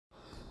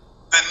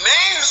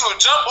niggas will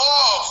jump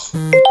off.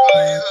 He's like,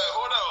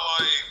 hold up,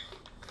 like,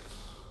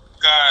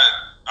 got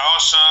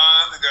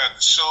Alshon, got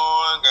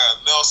Deshaun,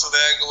 got Nelson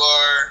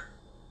Aguilar,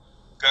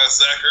 got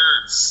Zach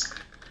Ertz.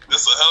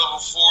 That's a hell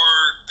of a 4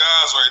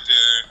 guys right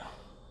there.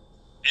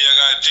 Yeah, I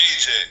got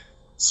JJ.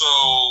 So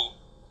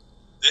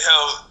they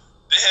have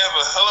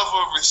a hell of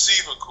a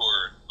receiving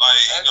core. Like,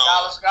 and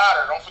Dallas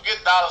Goedert. Don't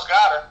forget Dallas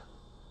Goedert.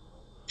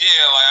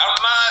 Yeah, like I'm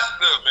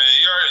not look, man.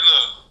 You already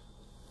look.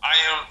 I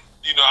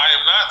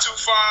am not too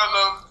fond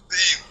of the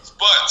Eagles,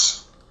 but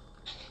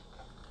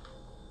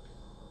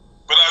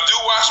I do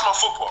watch my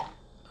football.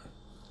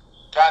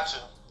 Got to.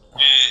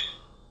 And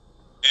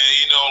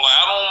like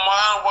I don't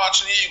mind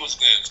watching the Eagles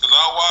games because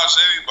I watch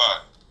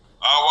everybody.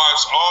 I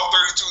watch all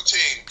 32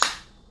 teams.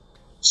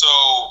 So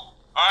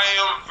I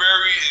am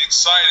very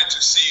excited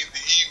to see the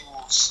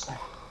Eagles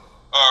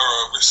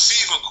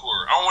receiving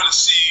core. I want to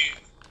see,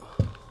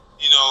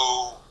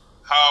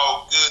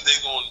 how good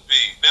they're going to be.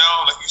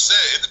 Now, like you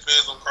said, it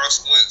depends on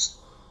Carson Wentz.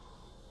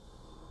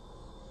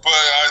 But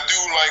I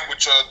do like what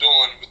y'all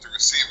doing with the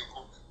receiving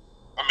core.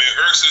 I mean,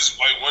 Ertz is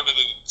like one of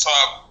the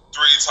top 3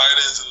 tight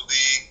ends in the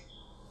league.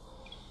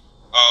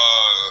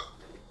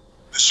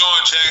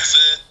 Deshaun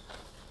Jackson,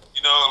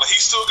 like he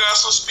still got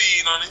some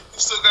speed on him. He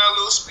still got a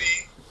little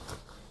speed.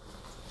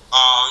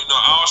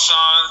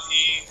 Alshon,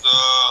 he's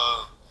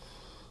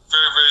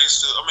very, very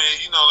still. I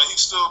mean, like he's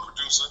still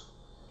producing.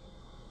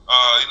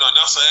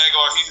 Nelson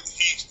Aguilar, he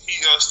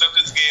stepped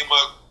his game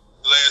up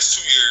the last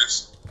 2 years.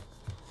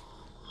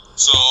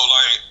 So,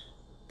 I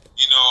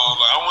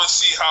want to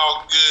see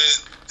how good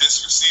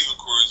this receiving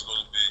core is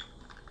going to be.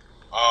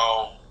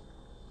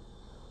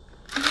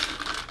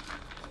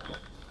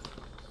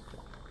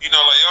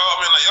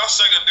 Y'all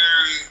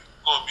secondary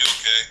going to be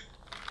okay.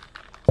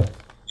 They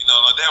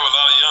have a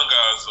lot of young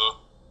guys, though.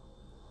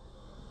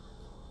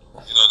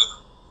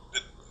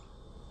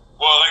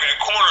 At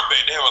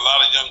cornerback, they have a lot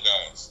of young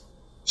guys.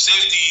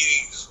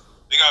 Safeties,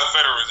 they got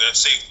veterans at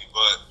safety,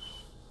 but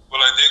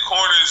their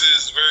corners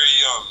is very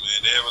young, man.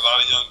 They have a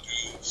lot of young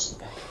dudes.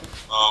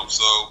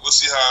 So we'll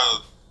see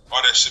how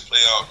all that shit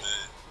play out,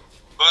 man.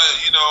 But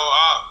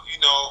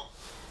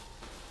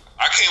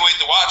I can't wait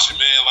to watch it,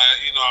 man.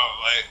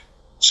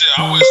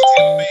 I wish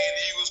Tampa Bay and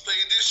the Eagles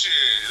played this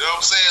year. You know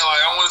what I'm saying?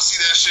 I want to see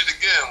that shit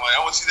again.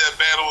 I want to see that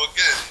battle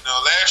again.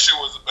 Last year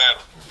was a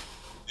battle.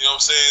 You know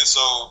what I'm saying?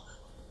 So,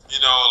 I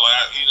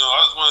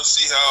just want to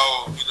see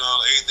how,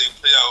 everything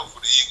play out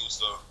for the Eagles,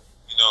 though.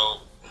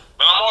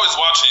 But I'm always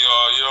watching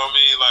y'all, you know what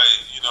I mean?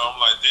 I'm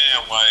like,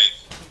 damn,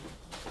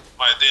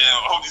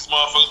 I hope these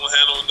motherfuckers will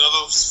handle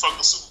another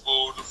fucking Super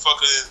Bowl. The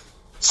fucking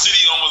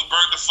city almost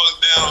burnt the fuck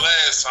down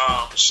last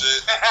time and shit.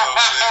 You know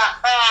what I'm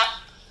saying?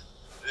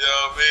 You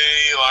know what I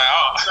mean?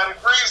 Gotta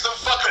grease them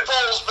fucking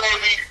poles,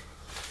 baby.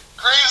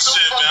 Grease them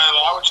fucking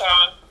poles. I was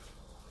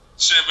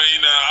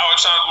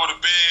trying to go to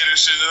bed and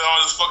shit. There's all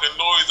this fucking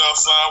noise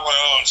outside. I'm like,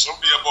 oh, she'll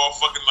be up all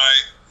fucking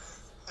night.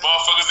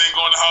 Motherfuckers ain't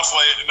going to the house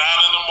like 9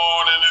 in the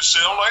morning and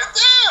shit. I'm like,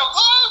 damn,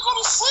 go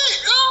to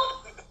sleep, yo.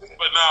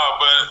 But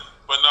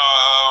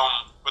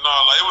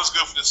it was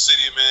good for the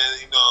city,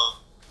 man.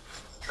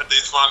 That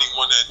they finally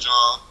won that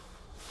job.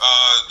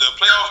 The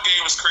playoff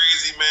game was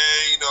crazy,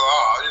 man.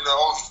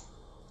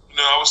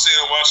 I was sitting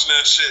and watching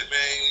that shit,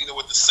 man.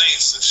 With the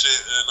Saints and shit,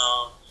 and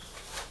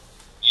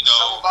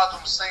Something about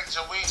them Saints,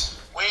 we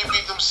ain't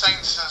beat them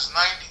Saints since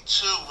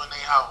 '92 in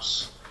their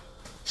house.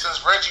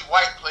 Since Reggie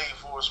White played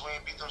for us, we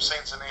ain't beat them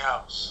Saints in their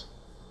house.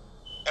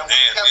 And we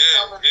kept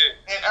coming,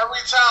 and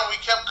every time we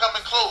kept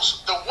coming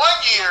close. There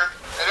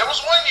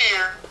was one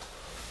year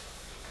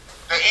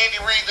that Andy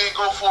Reid didn't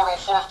go for it on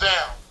 4th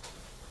down.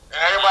 And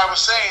everybody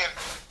was saying,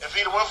 if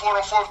he'd have went for it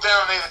on 4th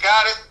down and they'd have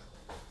got it,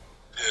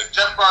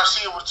 Jeff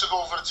Garcia would have took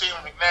over the team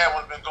and McNabb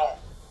would have been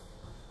gone.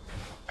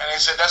 And they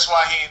said that's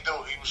why he didn't do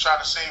it. He was trying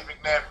to save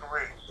McNabb's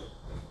career.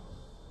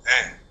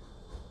 Damn.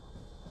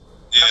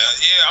 Yeah,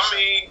 I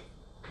mean,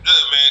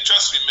 look, man,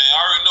 trust me, man. I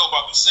already know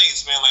about the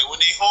Saints, man. When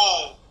they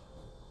home,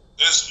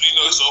 it's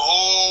a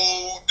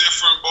whole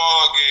different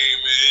ball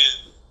game,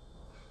 man.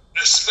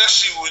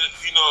 Especially when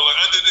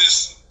under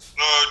this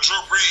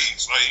Drew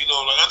Brees,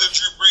 under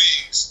Drew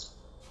Brees,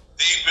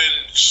 they've been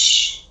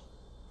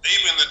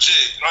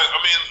legit.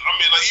 I mean,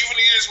 even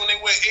the years when they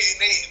went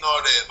 8-8 and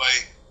all that,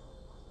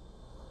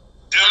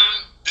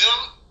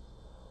 them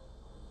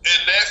in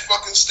that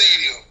fucking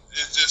stadium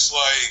is just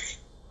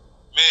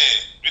man,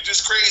 it's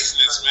just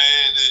craziness,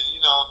 man.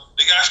 And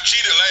they got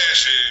cheated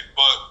last year,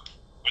 but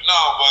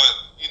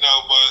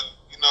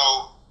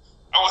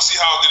I want to see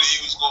how good the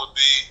Eagles going to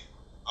be.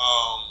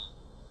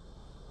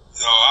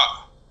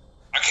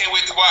 I can't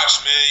wait to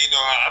watch, man.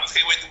 I just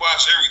can't wait to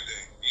watch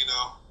everything.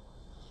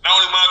 Not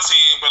only my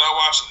team, but I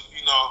watch, the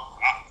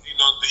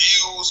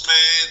Eagles,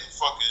 man.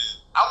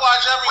 I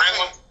watch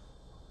everything.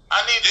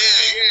 I need to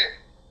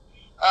see.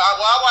 I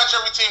watch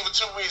every team for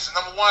 2 reasons.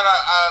 Number one,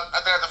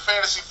 I think the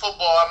fantasy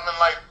football, I'm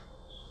in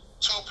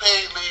 2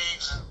 paid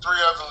leagues and 3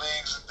 other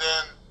leagues, and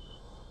then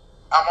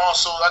I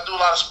do a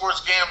lot of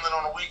sports gambling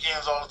on the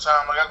weekends all the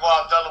time. I go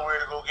out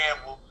Delaware to go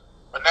gamble,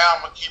 but now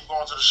I'm gonna keep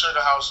going to the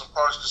Sugar House and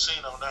Parks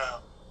Casino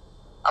now.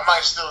 I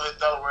might still hit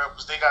Delaware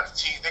because they got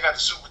the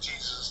super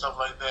teasers and stuff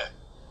like that,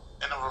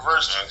 and the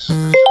reverse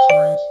teasers.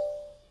 Alright.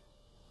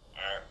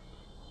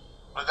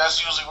 But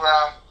that's usually where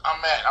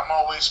I'm at. I'm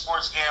always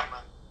sports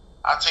gambling.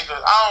 I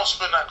don't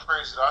spend nothing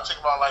crazy though. I take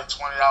about like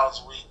 $20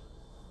 a week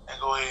and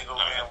go ahead and go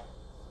gamble.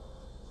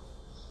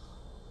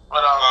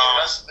 But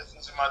that's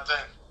usually my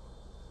thing.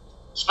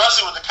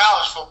 Especially with the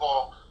college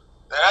football.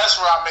 That's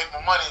where I make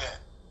my money at.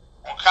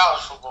 On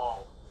college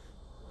football.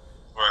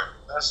 Right.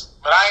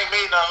 But I ain't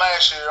made none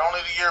last year.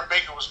 Only the year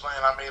Baker was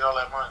playing I made all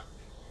that money.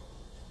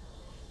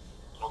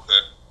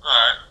 Okay.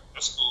 Alright.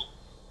 That's cool.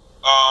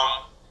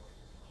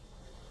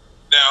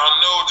 Now I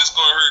know this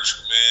gonna hurt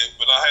you, man,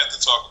 but I had to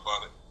talk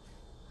about it.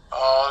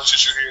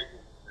 Since you're here.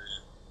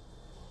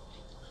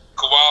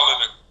 Kawhi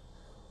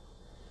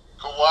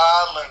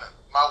Leonard.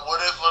 My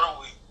what if of the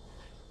week.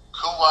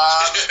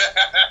 Kawhi Leonard.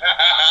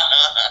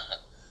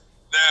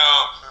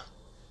 Now,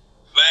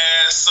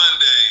 last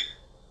Sunday,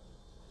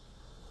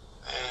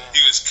 he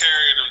was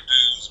carrying them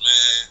dudes,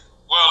 man.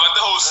 Well, like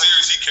the whole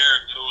series, he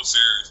carried the whole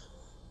series.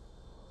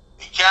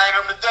 He carried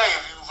them today.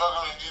 If you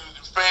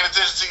paying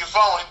attention to your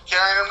phone, he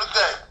carrying them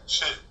today.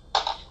 Shit.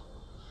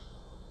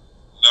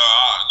 No,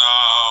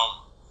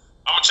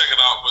 I'm gonna check it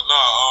out, but no.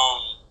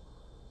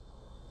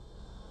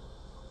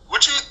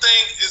 What you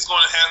think is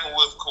going to happen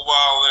with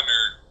Kawhi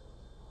Leonard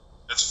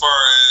as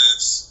far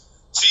as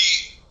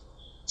see,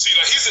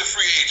 like he's a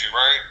free agent,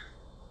 right?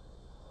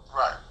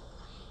 Right.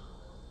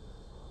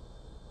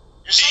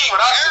 You see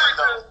what I said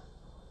though?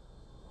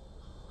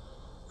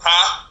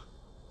 Huh?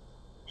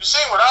 You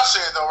see what I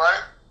said though,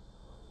 right?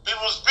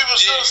 People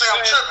still say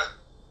I'm tripping.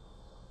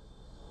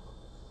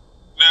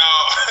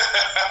 Now,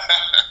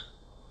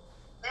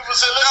 people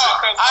say,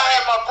 listen, I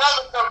had my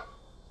brother come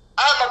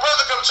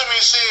to me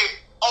and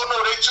say, oh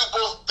no, they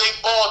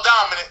ball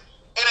dominant.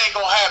 It ain't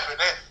gonna happen.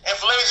 And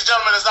for ladies and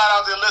gentlemen that's not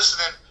out there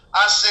listening,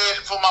 I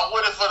said for my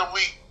what if of the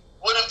week,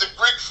 what if the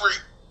Greek Freak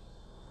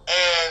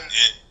and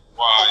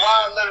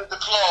Kawhi Leonard the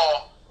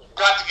Claw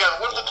got together?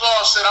 What if the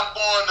Claw said, I'm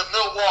going to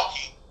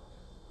Milwaukee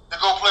to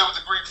go play with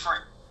the Greek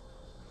Freak?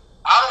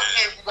 I don't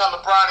care if you got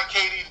LeBron and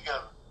KD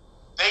together.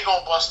 They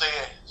gonna bust their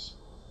ass.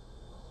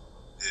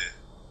 Yeah.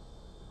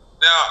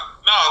 Now,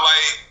 no,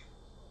 like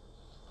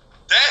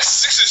that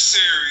Sixers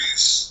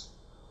series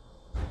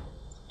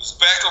was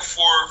back and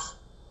forth.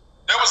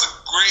 That was a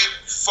great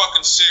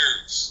fucking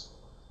series.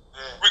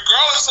 Yeah.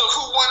 Regardless of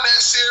who won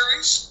that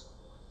series,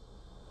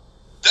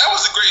 that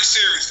was a great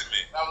series to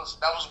me. That was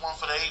one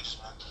for the ages,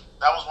 man.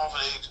 That was one for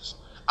the ages.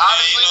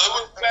 Honestly, it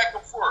was back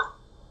and forth.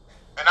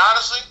 And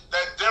honestly,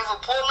 that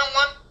Denver-Portland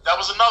one, that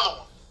was another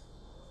one.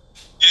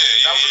 Yeah,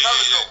 that was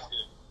another good one.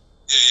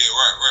 Yeah,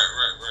 right.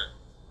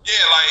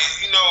 Yeah, like,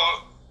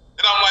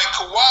 and I'm like,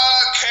 Kawhi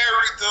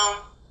carried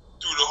them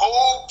through the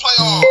whole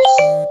playoffs,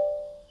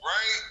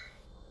 right?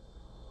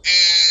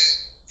 And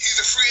he's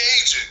a free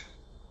agent.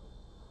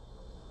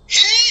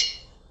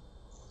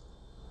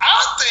 I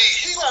think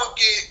he's gonna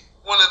get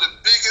one of the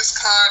biggest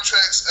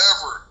contracts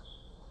ever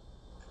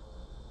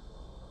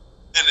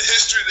in the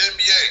history of the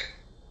NBA.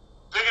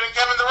 Bigger than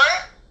Kevin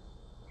Durant?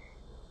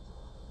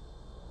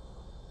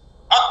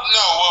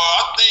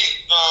 I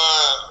think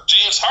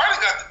James Harden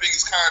got the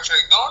biggest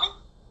contract, don't he?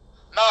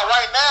 No,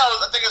 right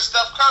now, I think it's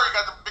Steph Curry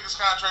got the biggest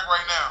contract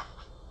right now.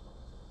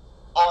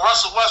 Or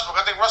Russell Westbrook.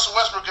 I think Russell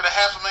Westbrook get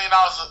 $500,000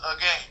 a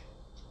game.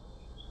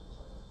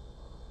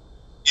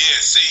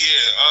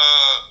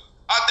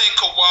 I think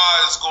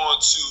Kawhi is going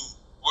to,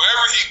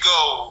 wherever he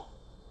go,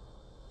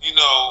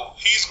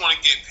 he's going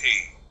to get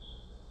paid.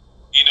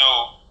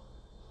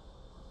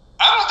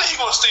 I don't think he's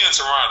going to stay in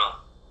Toronto.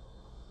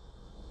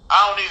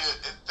 I don't either.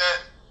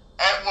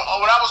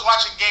 When I was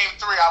watching Game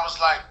 3, I was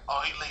like, oh,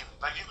 he leaving.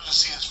 Like, you could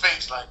just see his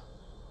face, like,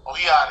 oh,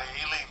 he out of here,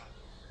 he leaving.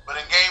 But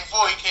in Game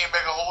 4, he came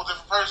back a whole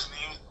different person.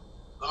 He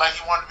looked like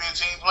he wanted to be a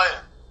team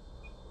player.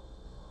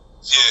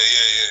 So,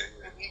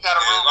 yeah. He got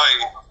a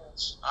real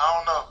confidence. I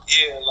don't know.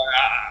 Yeah, like,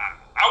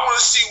 I want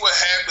to see what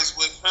happens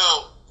with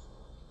him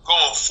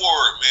going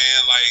forward, man.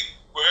 Like,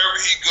 wherever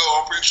he go,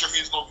 I'm pretty sure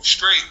he's going to be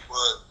straight.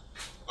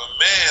 But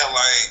man,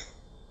 like,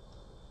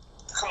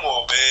 come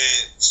on,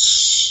 man.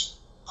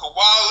 Kawhi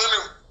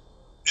Leonard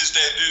is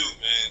that dude,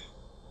 man.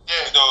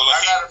 Yeah, he's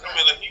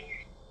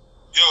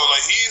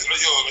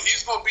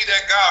gonna be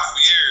that guy for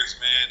years,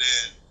 man.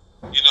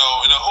 And and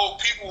I hope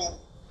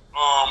people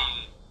are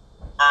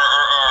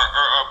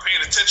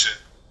paying attention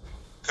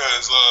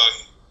because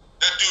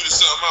that dude is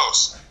something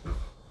else.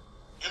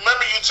 You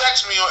remember you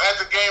texted me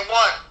after Game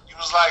 1? You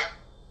was like,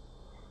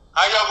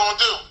 "How y'all gonna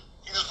do?"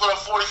 He just put up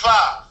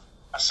 45.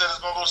 I said it's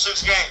gonna go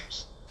 6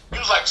 games. He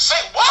was like,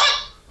 "Say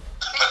what?"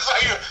 I was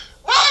like,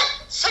 "What?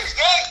 6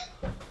 games?"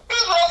 He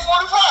was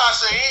on 45.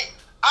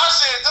 I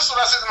said, this is what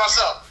I said to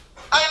myself.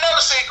 I ain't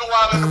never seen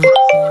Kawhi Leonard put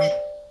up 40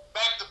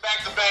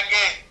 back-to-back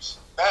games.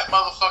 That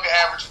motherfucker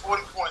averaged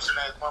 40 points in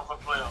that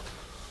motherfucker playoff.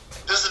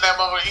 This and that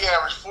motherfucker, he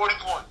averaged 40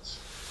 points.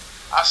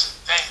 I said,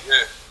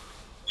 damn.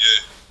 Yeah.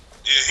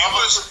 He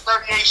was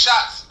 38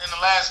 shots in the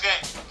last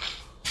game.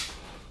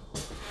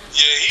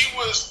 Yeah, he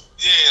was.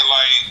 Yeah,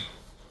 like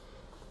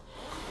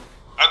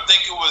I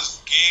think it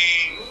was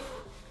game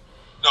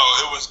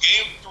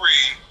 3.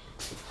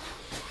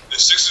 The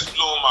Sixers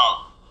blew them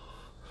out.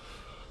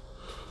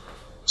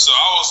 So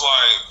I was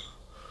like,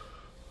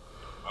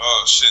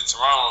 oh shit,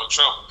 Toronto in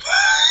trouble.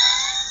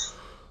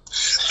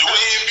 The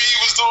way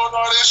Embiid was doing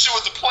all this shit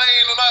with the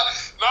plane and I'm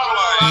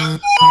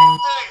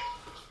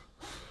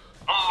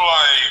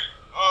like,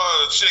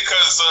 oh shit,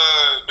 cause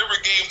remember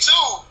game 2,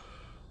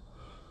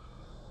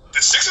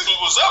 the Sixers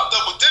was up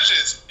double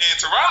digits and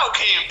Toronto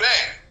came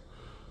back.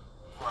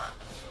 Right.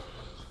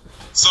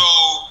 So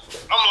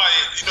I'm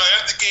like,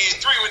 after game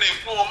 3 when they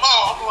blew them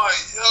out, I'm like,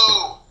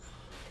 yo,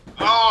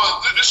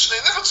 this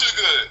shit ain't never too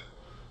good.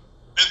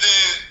 And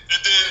then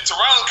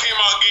Toronto came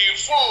out game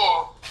 4.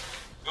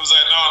 It was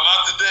like, no,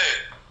 not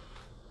today.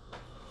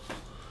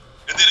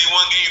 And then they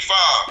won game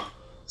 5.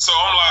 So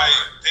I'm like,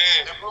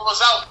 damn. It blew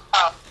us out.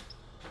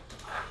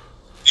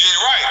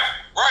 Yeah, right.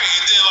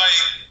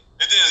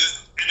 And then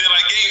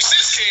game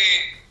 6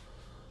 came.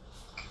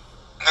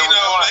 It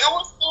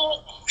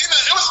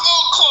was a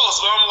little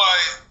close, but I'm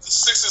like, the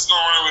Sixers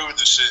gonna run away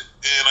with this shit,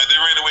 and like they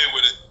ran away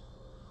with it.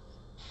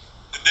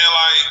 And then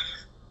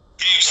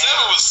game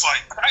 7 was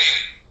like tight.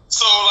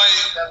 So so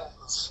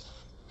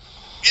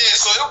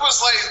it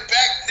was like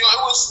it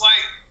was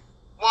like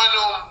one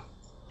of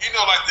them,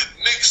 like the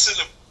Knicks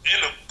and the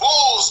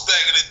Bulls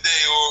back in the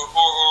day, or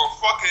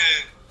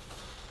fucking,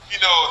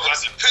 like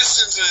the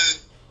Pistons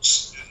and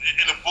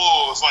the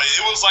Bulls. Like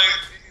it was like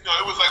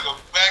it was like a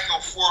back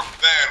and forth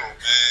battle,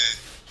 man.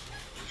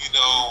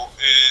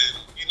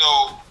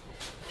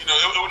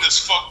 It was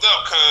just fucked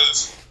up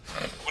because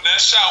when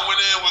that shot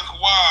went in with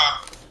Kawhi,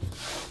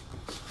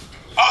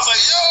 I was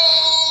like, yo,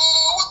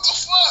 what the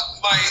fuck?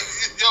 Like,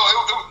 it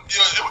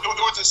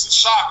was just a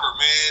shocker,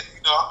 man.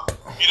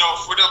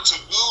 For them to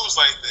lose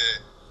like that.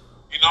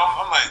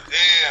 I'm like,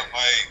 damn,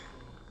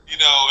 and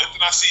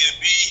then I see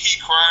Embiid, he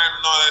crying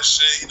and all that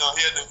shit. He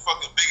had them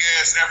fucking big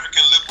ass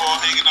African lip ball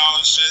hanging out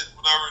and shit,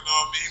 whatever.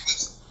 He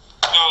was,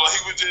 he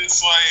was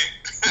just like,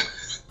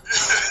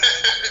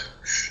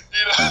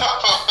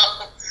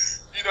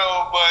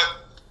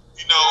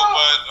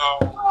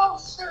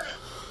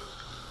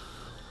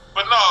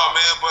 but no,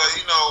 man. But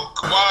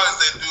Kawhi is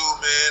that dude,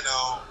 man.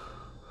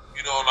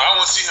 I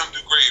want to see him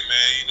do great,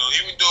 man.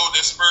 Even though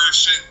that Spurs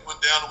shit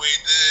went down the way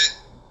it did,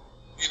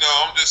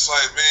 I'm just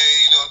like,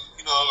 man,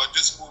 like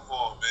just move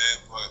on, man.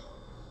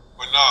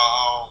 But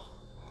no,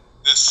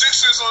 the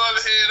Sixers on the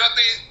other hand,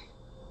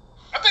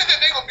 I think that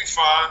they're gonna be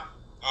fine.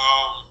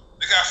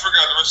 They gotta figure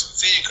out the rest of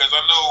the team because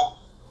I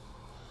know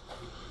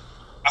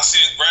I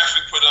seen a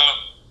graphic put up.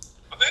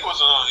 I think it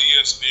was on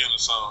ESPN or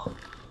something.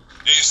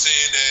 They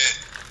said that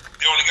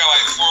they only got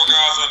like 4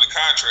 guys under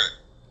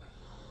contract,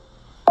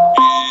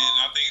 and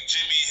I think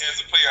Jimmy has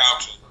a play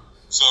option.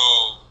 So,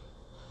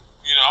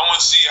 I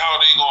want to see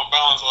how they gonna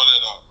balance all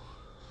that up.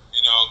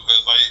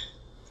 Because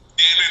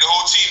the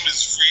whole team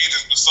is free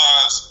agents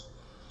besides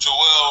Joel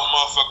and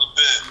motherfucking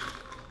Ben.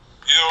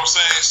 You know what I'm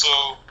saying?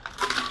 So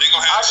they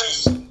gonna have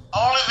to.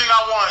 Only thing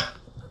I want,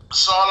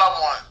 that's all I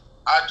want.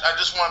 I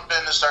just want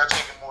Ben to start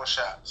taking more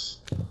shots.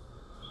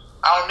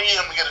 I don't need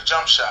him to get a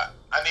jump shot.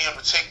 I need him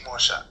to take more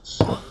shots.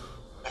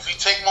 If he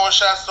take more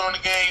shots during the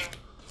game,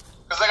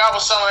 because like I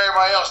was telling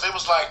everybody else, they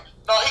was like,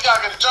 no, he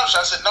gotta get a jump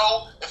shot. I said,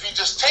 no, if he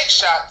just takes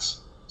shots,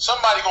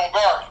 somebody gonna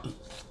guard him.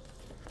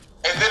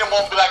 And then it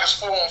won't be like it's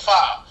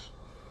 4-on-5.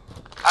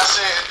 I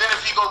said, and then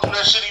if he go do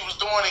that shit he was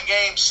doing in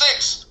game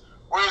 6,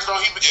 whereas though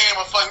he became he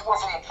went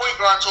from a point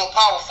guard to a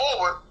power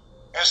forward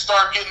and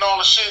start getting all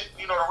the shit,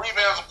 the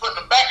rebounds and putting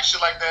them back and shit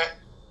like that,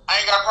 I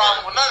ain't got a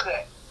problem with none of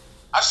that.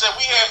 I said,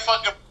 we had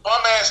fucking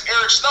bum-ass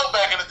Eric Snow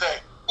back in the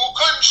day who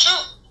couldn't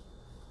shoot.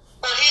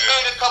 But he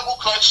made a couple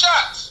clutch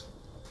shots.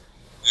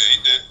 Yeah, he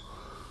did.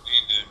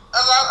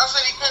 I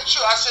said he couldn't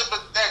shoot. I said,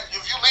 but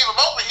if you leave him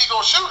open, he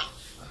gonna shoot it.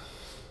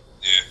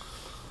 Yeah.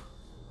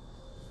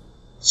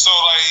 So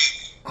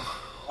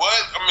what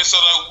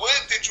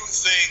did you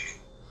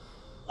think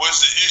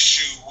was the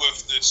issue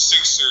with the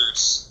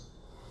Sixers?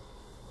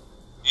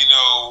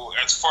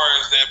 As far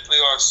as that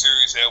playoff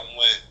series that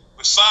went,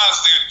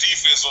 besides their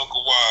defense on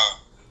Kawhi,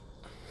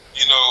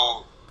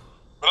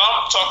 but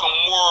I'm talking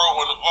more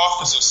on the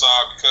offensive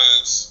side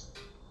because,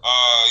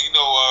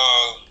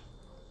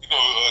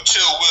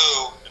 Chill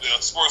Will in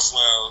the Sports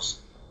Lounge,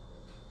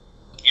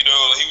 he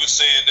was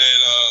saying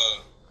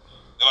that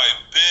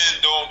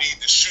Ben don't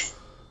need to shoot.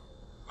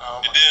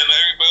 And then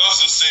everybody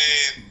else is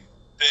saying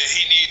that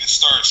he need to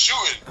start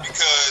shooting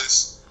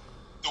because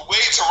the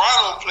way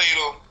Toronto played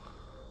him,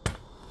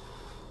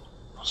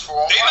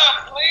 they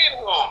not playing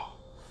him.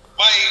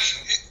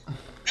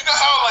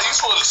 How you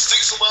supposed to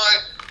stick somebody?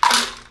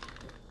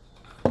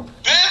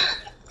 Ben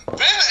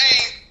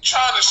ain't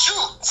trying to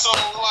shoot, so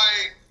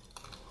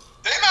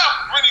they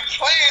not really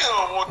playing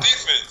him on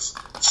defense.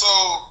 So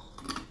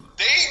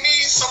they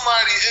need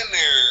somebody in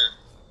there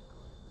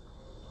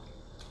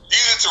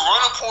either to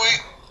run a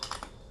point,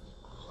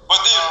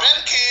 but then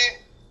Ben can't.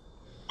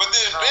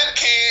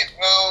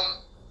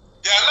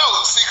 Yeah, I know.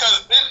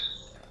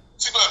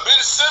 But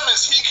Ben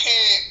Simmons, he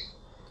can't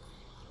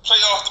play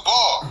off the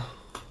ball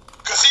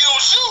because he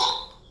don't shoot.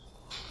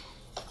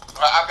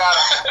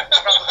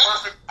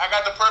 I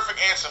got the perfect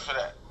answer for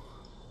that.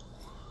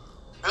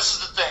 This is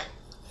the thing.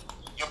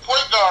 Your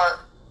point guard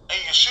and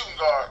your shooting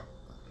guard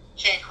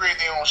can't create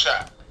their own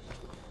shot.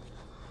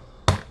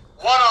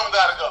 One of them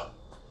gotta go.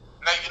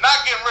 Now you're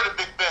not getting rid of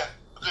Big Ben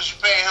because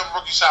you're paying him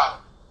rookie salary.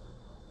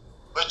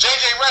 But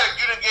JJ Redick,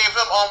 you done gave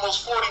him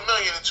almost $40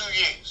 million in 2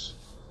 years.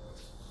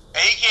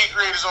 And he can't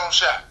create his own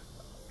shot.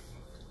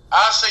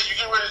 I say you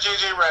get rid of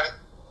JJ Redick.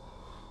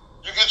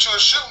 You get you a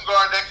shooting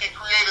guard that can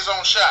create his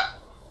own shot.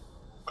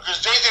 Because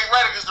JJ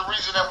Redick is the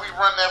reason that we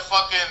run that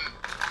fucking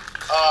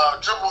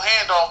dribble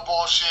handoff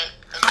bullshit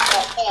in the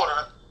fourth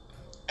quarter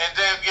and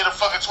then get a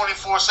fucking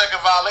 24-second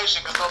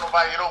violation because don't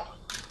nobody get open.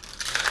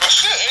 But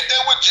shit, ain't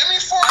that what Jimmy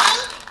for?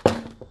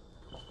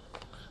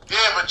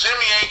 Yeah, but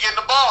Jimmy ain't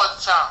getting the ball at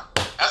the time.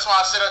 That's why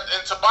I said,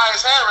 and Tobias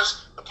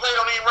Harris, the play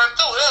don't even run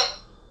through him.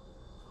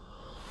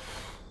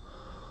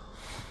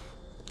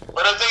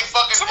 But if they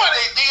fucking, if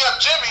they D up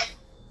Jimmy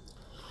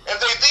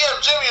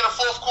in the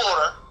fourth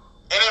quarter,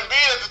 and then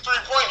beat at the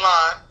 3-point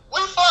line, we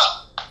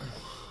fuck.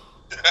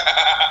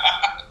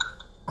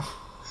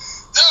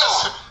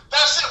 Dude,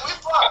 that's it, we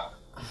fuck.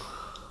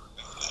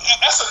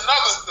 That's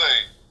another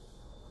thing.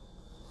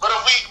 But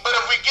if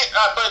we get,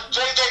 but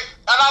JJ,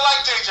 and I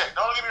like JJ.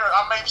 Don't get me wrong.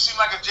 I may seem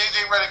like a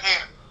JJ Redick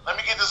hater. Let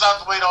me get this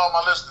out the way to all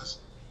my listeners.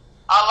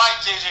 I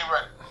like JJ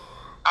Redick.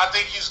 I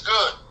think he's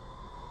good.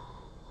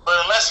 But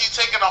unless he's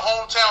taking a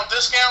hometown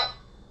discount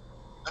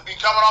to be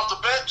coming off the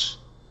bench,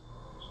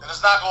 then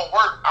it's not going to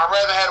work. I'd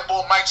rather have a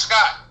boy Mike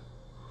Scott.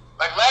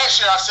 Like last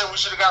year, I said we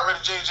should have got rid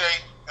of JJ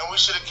and we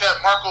should have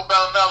kept Marco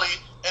Bellinelli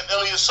and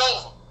Ilya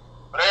Silva.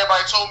 But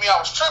everybody told me I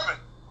was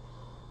tripping.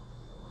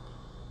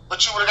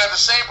 But you would have got the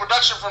same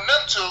production from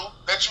them two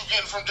that you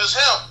getting from just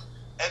him.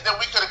 And then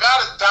we could have got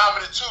a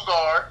dominant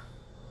 2-guard.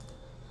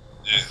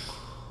 Yeah.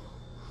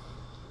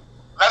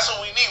 That's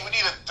what we need. We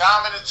need a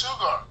dominant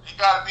 2-guard. He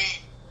gotta be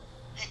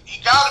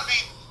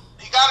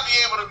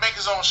able to make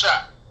his own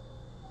shot.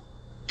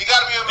 He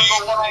gotta be able to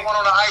go one-on-one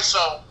on the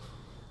ISO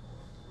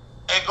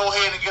and go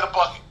ahead and get a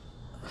bucket.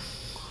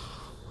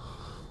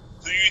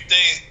 Do you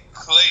think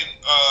Clay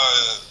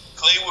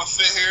would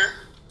fit here?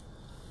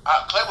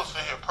 Clay would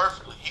fit here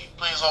perfectly. He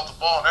plays off the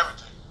ball and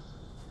everything.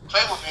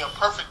 Clay would be a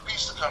perfect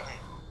piece to come here.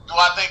 Do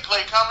I think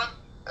Clay coming?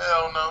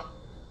 Hell no.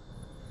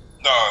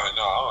 No, I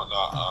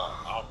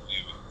don't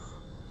believe it.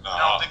 No, I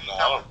don't think he's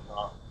coming.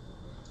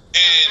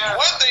 And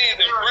one thing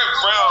that Brett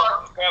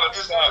Brown got to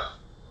stop.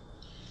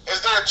 Is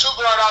there a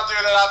 2-guard out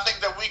there that I think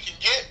that we can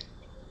get?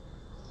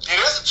 Yeah,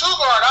 there's a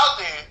 2-guard out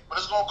there, but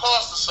it's going to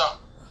cost us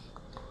something.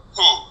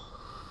 Who?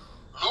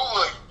 Lou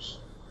Williams.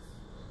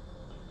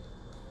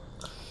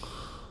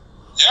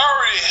 Y'all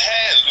already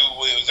had Lou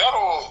Williams. Y'all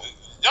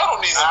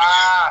don't need him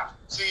again.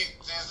 See,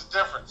 there's the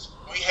difference.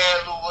 We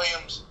had Lou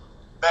Williams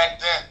back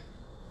then.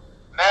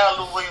 Now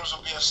Lou Williams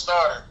will be a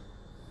starter.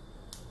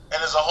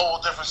 And it's a whole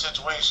different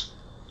situation.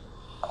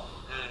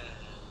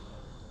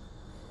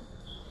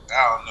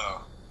 I don't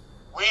know.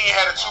 We ain't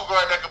had a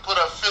 2-guard that could put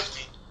up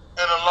 50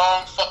 in a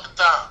long fucking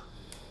time.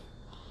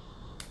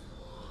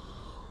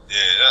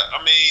 Yeah,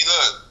 I mean,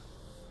 look.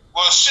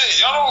 Well, shit,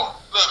 y'all don't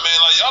look, man.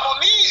 Like y'all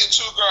don't need a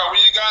 2-guard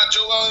when you got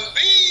Joel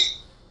Embiid.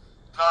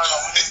 No,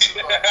 we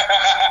need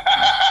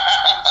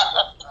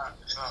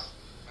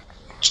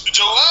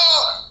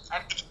 2-guard.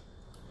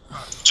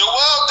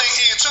 Joel think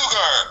he a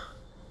 2-guard.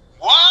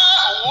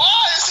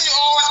 Why is he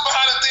always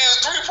behind the damn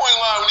 3-point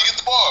line when he get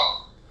the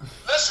ball?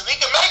 Listen, he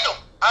can make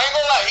them. I ain't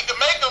gonna lie, he can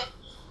make them.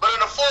 But in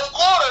the fourth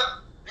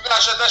quarter, you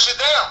gotta shut that shit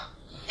down.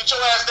 Get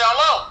your ass down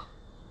low.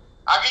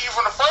 I give you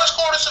from the first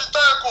quarter to the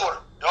third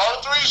quarter.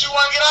 All the threes you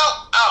want to get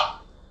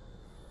out.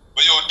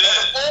 But yo, Dad.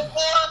 In the fourth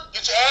quarter,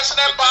 get your ass in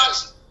that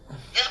box,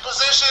 get in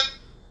position.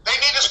 They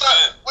need to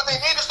start. What they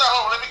need to start.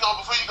 Hold on, let me go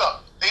before you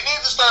go. They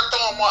need to start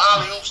throwing more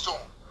alley oops to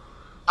him.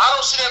 I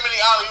don't see that many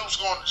alley oops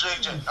going to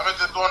JJ. I mean,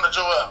 going to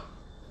Joel.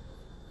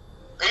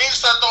 They need to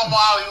start throwing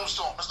more alley oops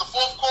to him. It's the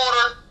fourth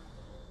quarter.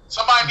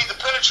 Somebody need to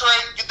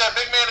penetrate, get that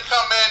big man to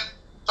come in,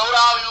 throw the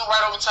alley oop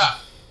right over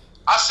top.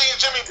 I seen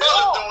Jimmy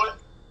Butler do it.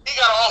 He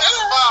got an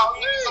offensive foul.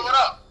 He didn't throw it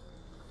up.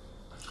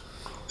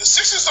 The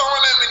Sixers don't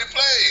run that many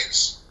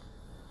plays.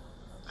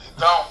 They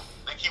don't.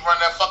 They keep running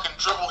that fucking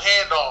dribble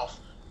handoff.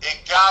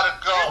 It gotta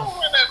go. They don't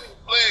run that many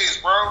plays,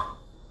 bro.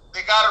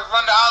 They gotta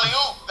run the alley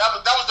oop. That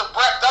was the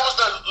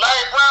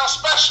Larry Brown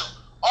special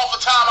off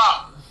a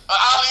timeout. An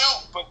alley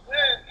oop.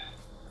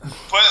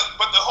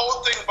 But the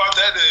whole thing about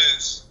that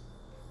is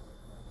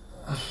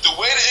the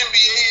way the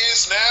NBA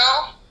is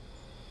now.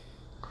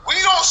 We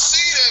don't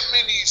see that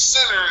many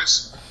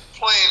centers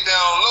playing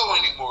down low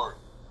anymore.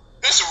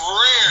 It's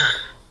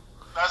rare.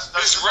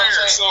 It's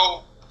rare.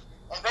 So,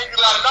 and then you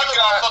got another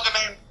motherfucker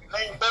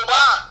named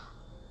Boban.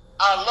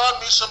 I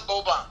love me some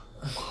Boban.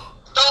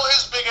 Throw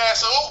his big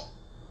ass a hoop.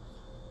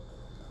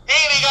 He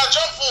ain't even got to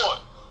jump for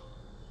it.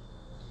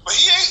 But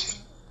he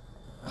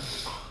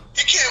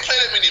can't play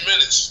that many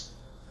minutes.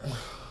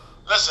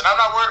 Listen, I'm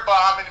not worried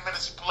about how many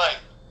minutes he played.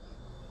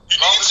 You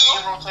need to.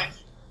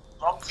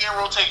 Long as he in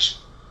rotation.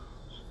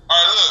 All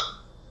right, look.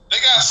 They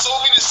got so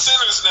many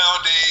centers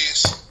nowadays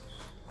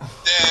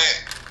that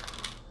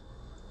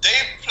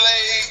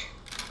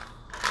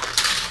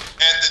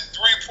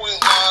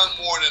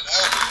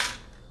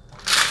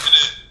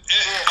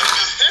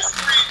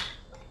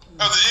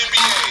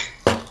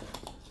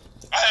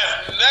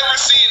never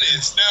seen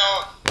this.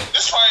 Now,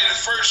 this is probably the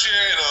first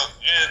year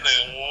in a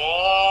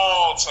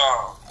long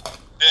time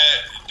that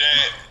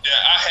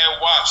I had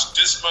watched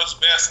this much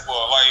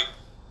basketball. Like,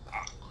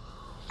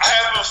 I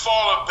haven't been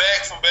falling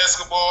back from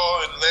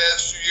basketball in the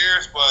last few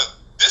years, but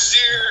this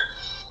year,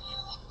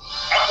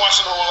 I'm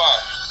watching a whole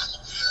lot.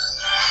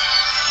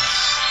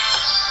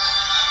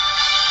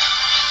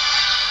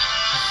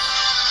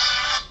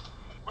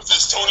 What's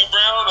this, Tony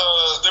Brown,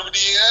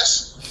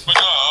 WDS? But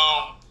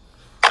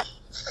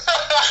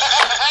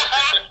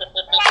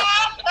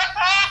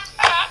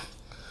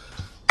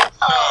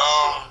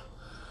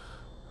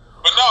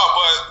no,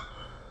 but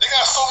they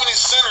got so many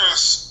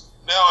centers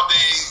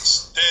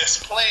nowadays that's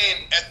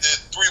playing at the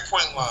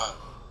 3-point line.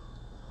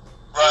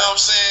 You know what I'm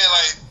saying?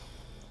 Like,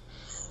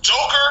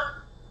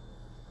 Joker,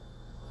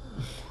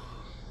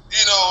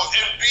 you know,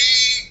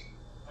 Embiid,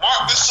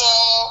 Marc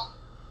Gasol,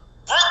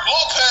 Brook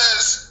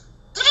Lopez.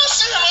 Did you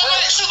see him at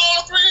night shooting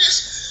all the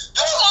threes?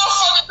 This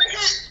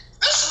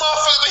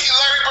motherfucker think he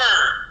Larry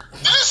Bird.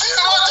 Did you see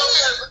him out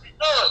there? Looking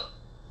good.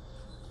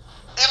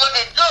 He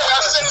looking good.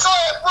 I said, go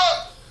ahead,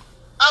 Brook.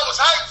 I was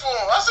hyped for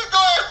him. I said, go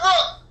ahead,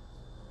 Brook.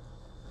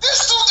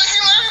 This dude think he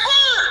Larry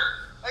Bird.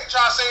 They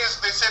try to say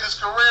they said his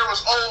career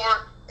was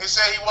over. They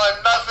said he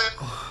wasn't nothing.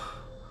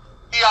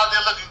 He out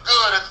there looking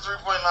good at the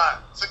 3-point line.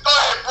 I said, go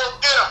ahead,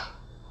 Brook, get him.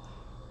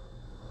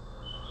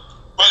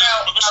 But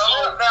now I'm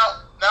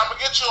gonna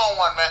get you on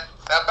one, man.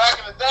 Now back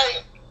in the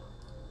day,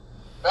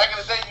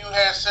 you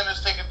had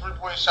centers taking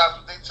 3-point shots,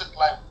 but they took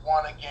like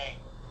one a game.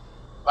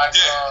 Like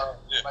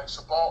like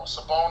Sabonis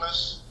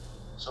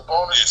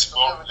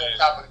delivered that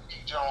top of the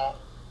key joint,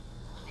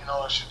 you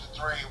know, and shoot the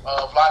three.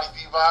 Vlade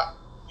Divac,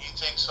 he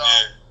takes some.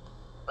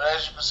 But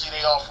as you can see,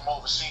 they all from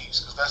overseas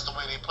because that's the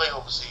way they play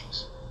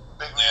overseas.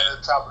 Big man at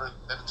the top of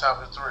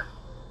the three.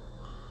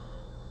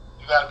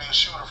 You got to be a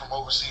shooter from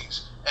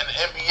overseas. And the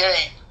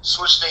NBA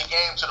switched their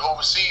game to the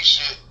overseas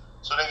shit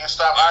so they can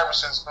stop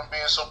Iverson from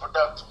being so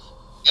productive.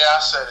 Yeah, I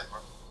said it.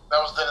 That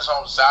was Dennis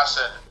Holmes. I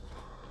said it.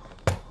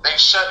 They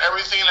shut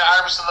everything that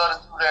Iverson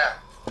loved to do down.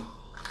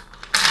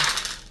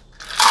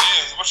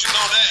 Yeah, but you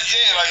know that,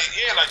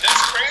 like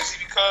that's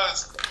crazy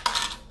because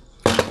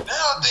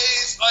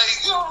nowadays,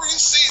 like, you don't really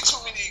see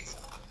too many.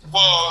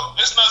 Well,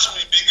 there's not too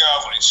many big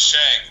guys like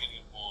Shaq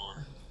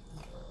anymore.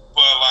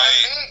 But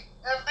like,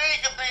 Embiid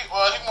could be.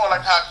 Well, he's more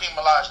like Hakeem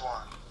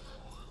Olajuwon.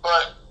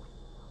 But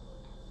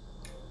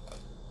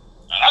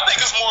I think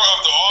it's more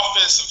of the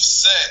offensive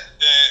set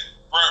that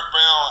Brett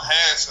Brown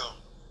has him.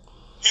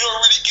 He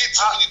don't really get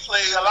too many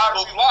plays. A lot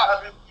of people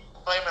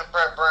blaming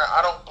Brett Brown.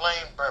 I don't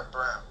blame Brett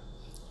Brown.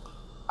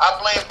 I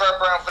blame Brett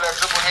Brown for that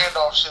dribble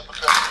handoff shit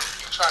because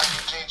he's trying to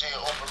get JJ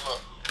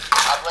overlooked.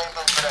 I blame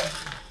him for that.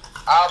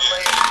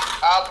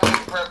 I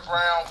blame Brett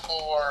Brown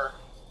for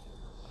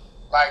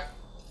like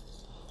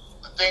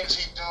the things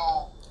he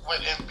do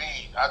with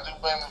Embiid. I do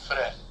blame him for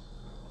that.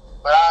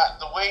 But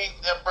the way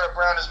that Brett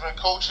Brown has been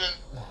coaching,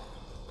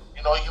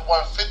 you know, you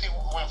won 52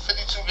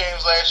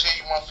 games last year.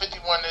 You won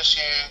 51 this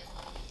year.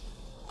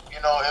 You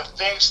know, if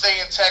things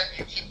stay intact,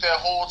 you keep that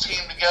whole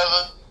team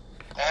together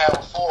and have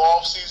a full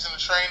off season of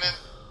training,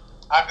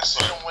 I can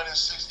see them winning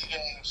 60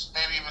 games,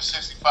 maybe even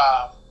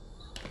 65.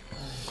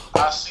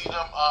 I see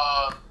them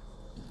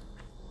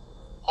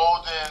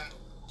holding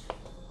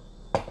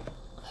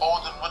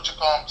what you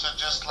call them to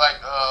just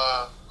like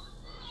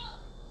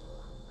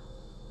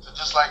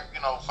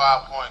you know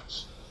 5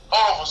 points.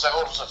 Hold on for a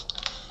second.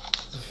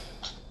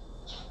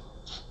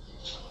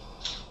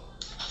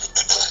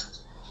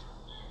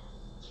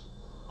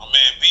 My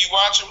man B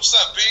watching. What's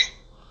up, B?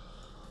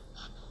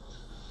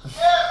 Yeah,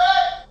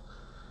 man.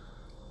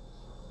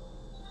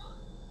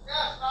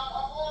 Yes, I'm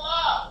going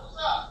live.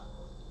 What's up?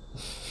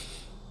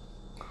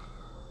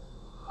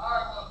 All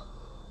right, well.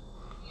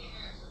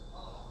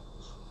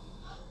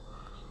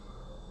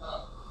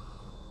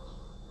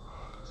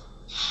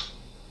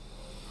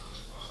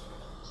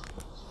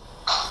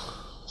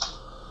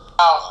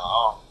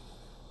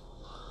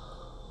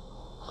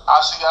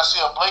 I see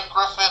a Blake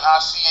Griffin. I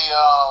see a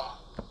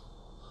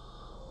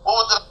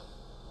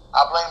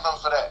I blame him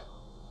for that.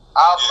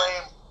 I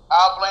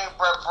blame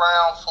Brett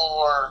Brown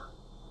for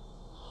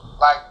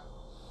like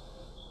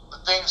the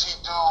things he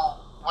do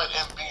with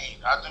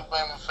Embiid. I do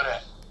blame him for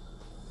that.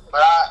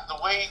 But the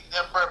way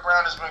that Brett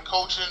Brown has been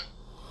coaching,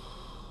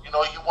 you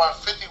know, you won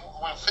 52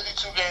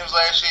 games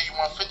last year. You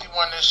won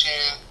 51 this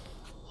year.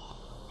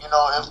 You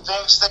know, if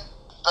things stay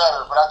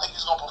better, but I think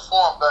he's gonna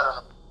perform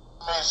better.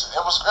 Mason.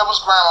 It was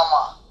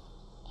Grandma.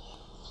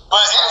 But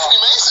Anthony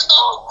Mason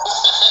though.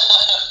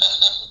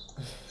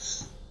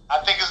 I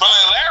think it's. But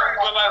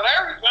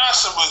Larry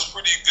Johnson was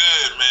pretty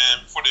good,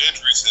 man, before the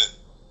injuries hit.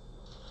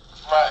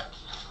 Right.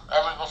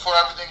 Before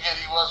everything hit,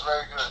 he was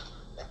very good.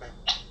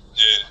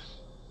 Yeah.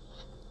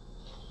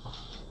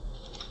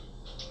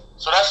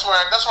 So that's where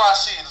I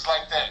see it. It's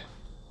like that.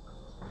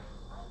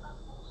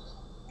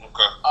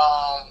 Okay.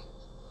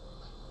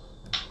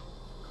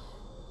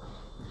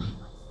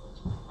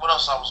 What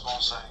else I was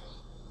gonna say?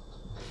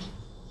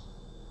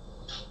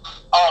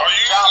 Oh,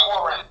 John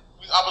Moran.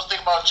 I was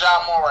thinking about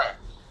John Moran.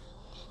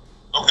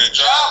 Okay,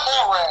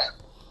 Ja Morant,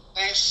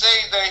 they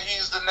say that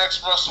he's the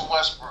next Russell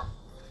Westbrook.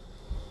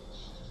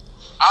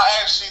 I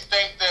actually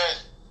think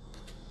that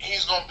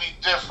he's going to be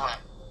different.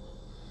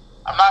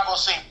 I'm not going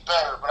to say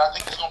better, but I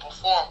think he's going to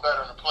perform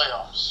better in the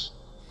playoffs.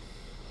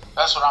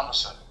 That's what I'm going to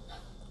say.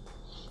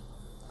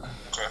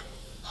 Okay.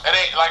 It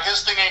ain't like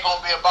his thing ain't going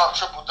to be about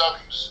triple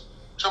doubles.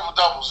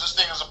 This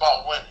thing is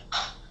about winning.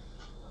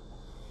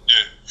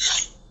 Yeah.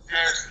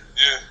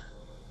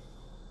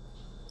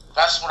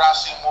 That's what I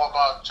see more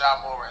about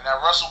Ja Morant. Now,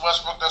 Russell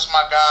Westbrook, that's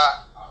my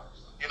guy.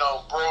 You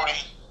know,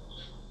 Brody,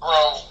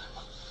 bro.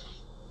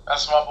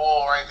 That's my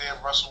boy right there,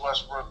 Russell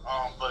Westbrook.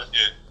 But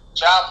if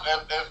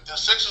the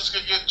Sixers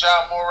could get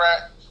Ja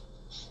Morant,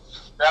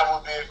 that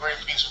would be a great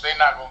piece. But they're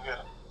not gonna get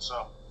him.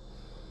 So.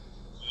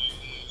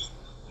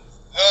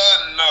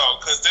 No,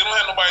 because they don't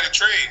have nobody to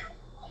trade.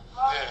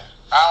 Yeah,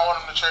 I don't want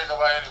them to trade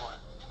nobody anyway.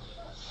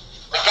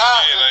 The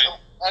guy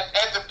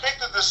at the pick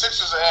that the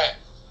Sixers are at,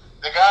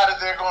 the guy that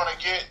they're going to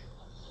get,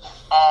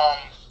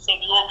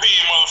 some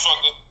European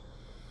motherfucker.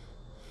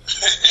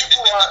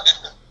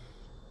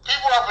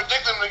 people are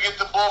predicting to get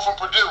the boy from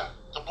Purdue,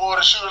 the boy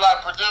that shoot a lot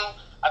of Purdue.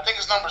 I think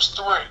his number's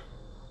 3.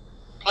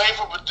 Played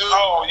for Purdue.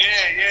 Oh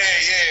yeah.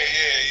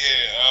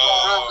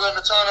 Going real good in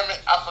the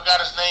tournament. I forgot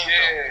his name.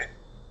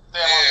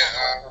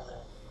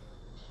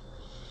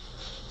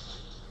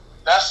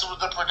 That's what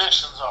the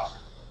predictions are.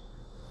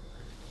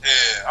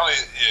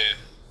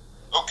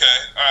 Okay.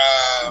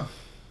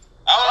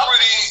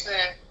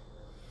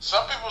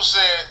 Some people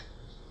said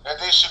that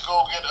they should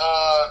go get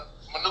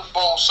Manute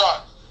Bol's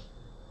son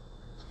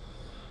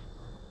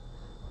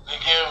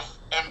and give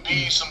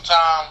Embiid some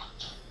time,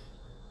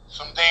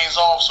 some days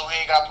off, so he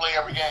ain't got to play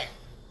every game.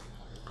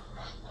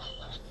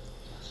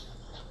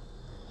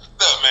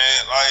 Look,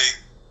 man,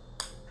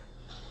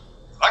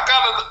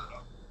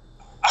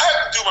 I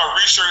have to do my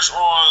research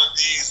on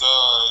these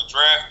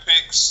draft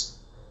picks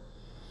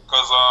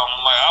because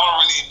I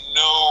don't really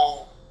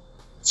know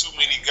too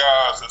many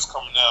guys that's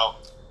coming out.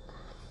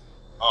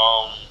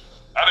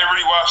 I didn't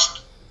really watch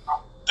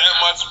that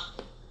much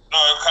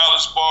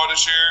college ball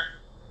this year,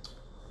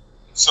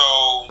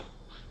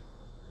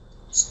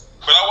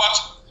 but I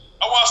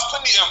watched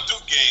plenty of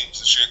Duke games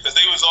this year because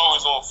they was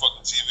always on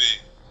fucking TV.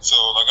 So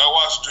I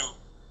watched Duke,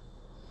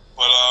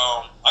 but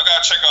I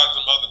gotta check out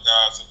them other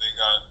guys that they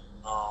got.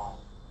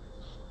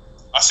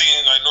 I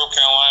seen North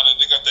Carolina,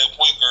 they got that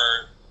point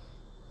guard,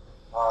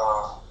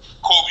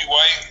 Kobe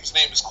White. His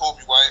name is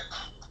Kobe White.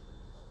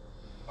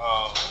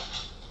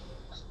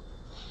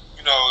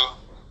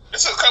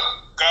 It's a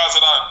couple guys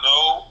that I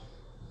know,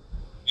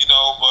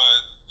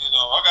 but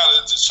I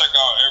gotta just check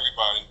out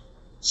everybody.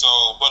 So,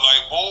 but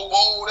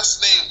Bobo, that's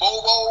his name,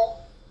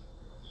 Bobo.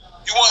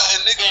 You want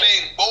a nigga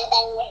named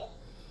Bobo?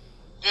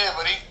 Yeah,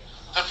 but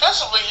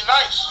defensively he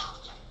nice.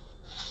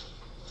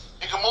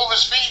 He can move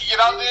his feet, get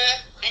out there.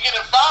 He get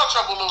in foul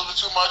trouble a little bit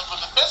too much, but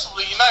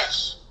defensively he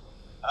nice.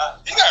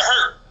 He got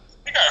hurt.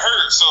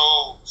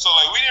 So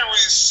we didn't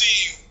really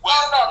see what.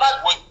 No,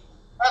 I'm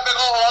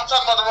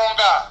talking about the wrong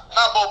guy.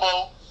 Not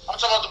Bobo. I'm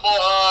talking about the boy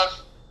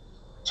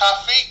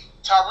Tariq.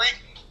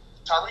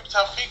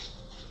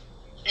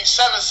 He's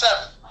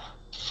 7'7".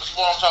 That's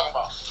what I'm talking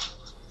about.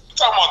 You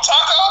talking about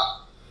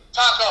Taco?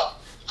 Taco.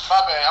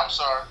 My bad. I'm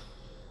sorry.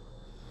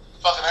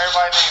 Fucking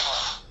everybody's name up.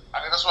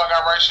 That's why I got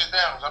to write shit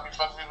down, because I be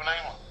fucking people's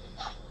name up.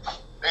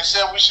 They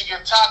said we should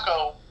get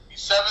Taco.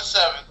 He's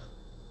 7'7".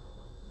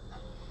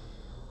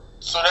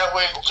 So that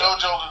way JoJo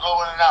can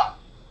go in and out.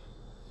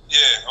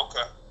 Yeah,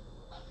 okay.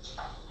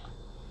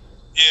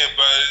 Yeah,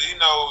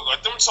 but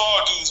them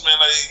tall dudes,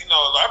 man,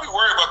 I be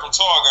worried about them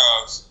tall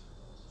guys.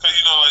 Cause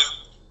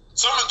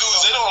some of the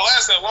dudes, they don't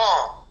last that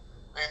long.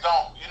 They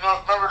don't.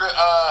 Remember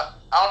I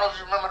don't know if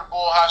you remember the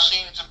boy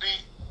Hashim to be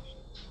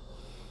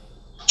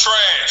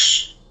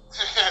trash.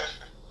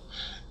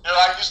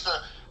 I used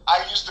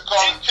to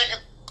call him kick it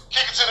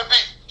to the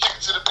beat, kick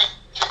it to the beat,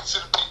 kick it to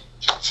the beat,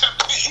 kick it to the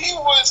beat.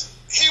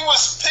 He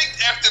was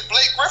picked after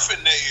Blake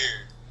Griffin that year.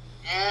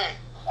 Yeah.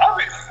 I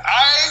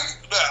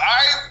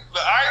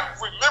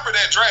remember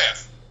that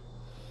draft.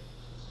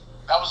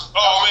 We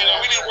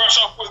didn't rush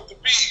off with the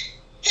beat.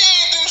 He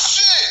ain't do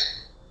shit.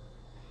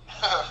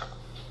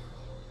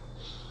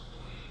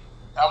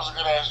 That was a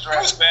good ass draft.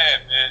 He was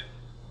bad, man.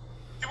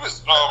 He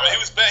was bad. He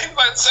was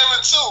like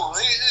 7'2".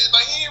 He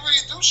didn't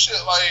really do shit.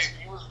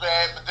 He was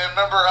bad. But then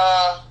remember,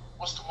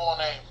 what's the boy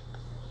name?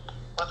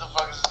 What the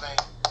fuck is his name?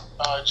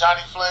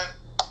 Johnny Flynn.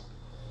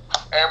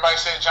 Everybody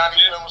said Johnny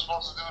Flynn was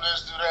supposed to do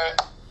this, do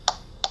that.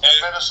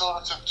 And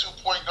Minnesota took 2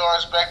 point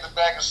guards back to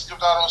back and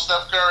skipped out on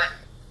Steph Curry.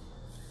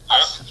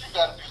 I said, you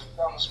gotta be the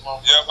dumbest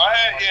motherfucker. Yep, I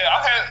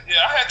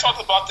had talked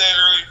about that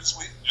earlier this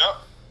week. Yep.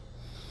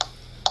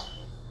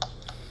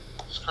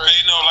 It's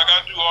crazy.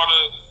 I do all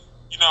the,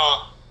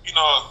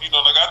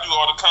 I do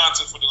all the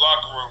content for the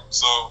locker room.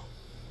 So,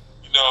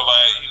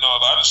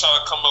 I just try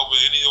to come up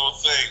with any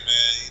old thing,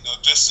 man.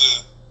 Just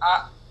to.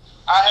 I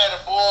had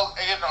a boy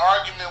in an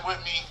argument with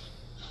me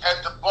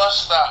at the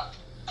bus stop.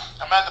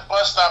 I'm at the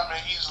bus stop and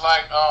he's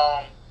like,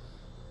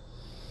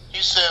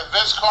 he said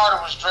Vince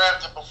Carter was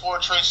drafted before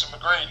Tracy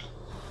McGrady.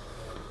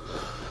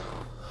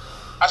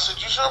 I said,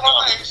 you sure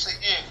about that? He said,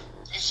 yeah.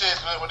 He said,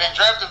 when they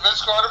drafted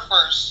Vince Carter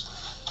first,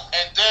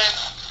 and then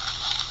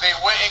they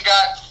went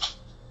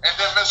and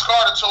then Vince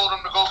Carter told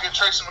them to go get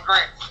Tracy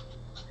McGrady.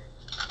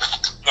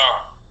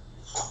 No.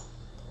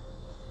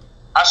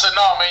 I said,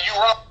 no, man, you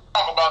wrong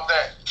about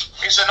that.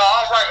 He said, no,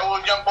 I'm right. Well,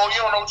 young boy,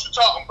 you don't know what you're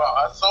talking about.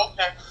 I said,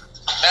 okay.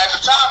 Now, at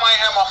the time, I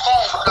ain't had my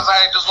phone because I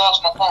had just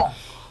lost my phone.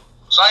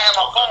 So I ain't had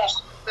my phone,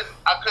 so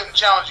I couldn't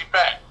challenge you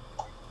back.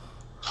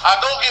 I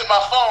go get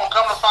my phone,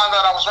 come to find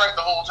out I was right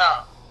the whole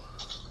time.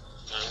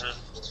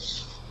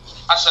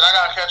 Mm-hmm. I said, I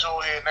gotta catch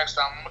over here next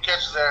time. I'm gonna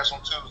catch his ass on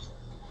Tuesday.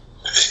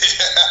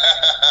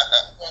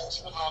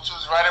 On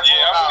Tuesday, right in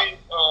I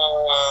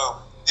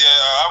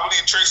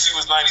believe Tracy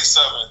was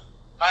 97.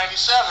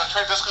 97.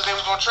 That's because they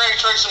was gonna trade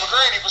Tracy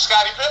McGrady for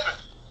Scottie Pippen.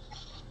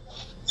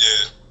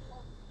 Yeah,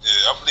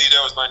 I believe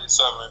that was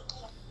 97.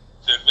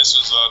 Then Vince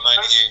was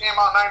 98. Tracy came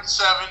out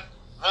 97.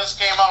 Vince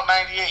came out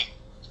 98.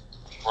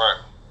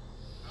 Right.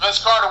 Vince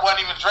Carter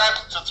wasn't even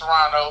drafted to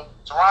Toronto.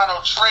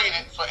 Toronto traded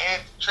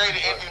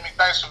Anthony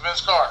McDyess for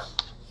Vince Carter.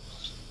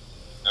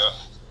 Yeah.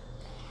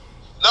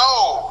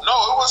 No,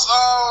 it was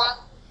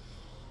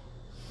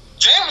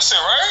Jameson,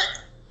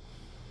 right?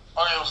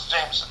 Oh, yeah, it was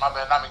Jameson. My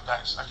bad, not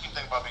McDyess. I keep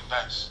thinking about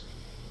McDyess.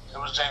 It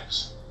was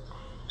Jameson.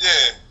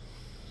 Yeah,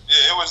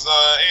 it was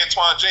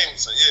Antoine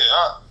Jameson.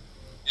 I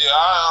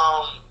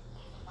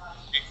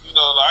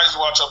used to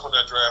watch up on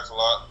that draft a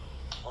lot,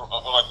 on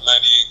like the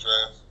 '98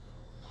 draft.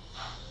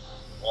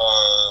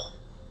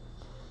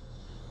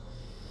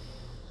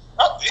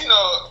 I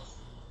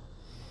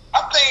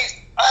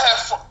think I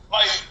have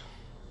like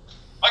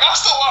I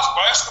still watch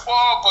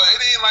basketball, but it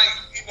ain't like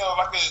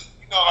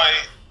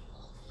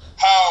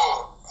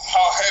how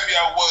heavy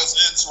I was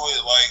into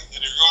it like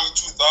in the early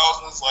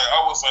 2000s. Like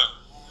I was like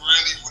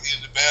really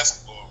into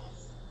basketball.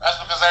 That's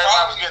because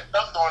everybody was getting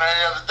dunked on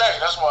every other day.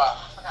 That's why.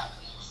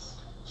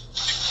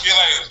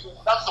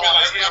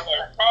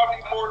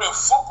 Probably more than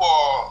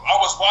football. I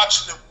was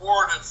watching it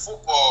more than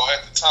football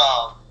at the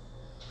time.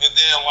 And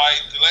then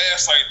like the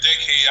last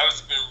decade, I've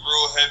just been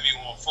real heavy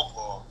on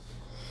football.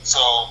 So,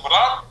 but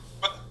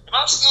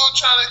I'm still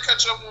trying to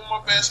catch up on my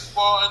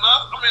basketball, and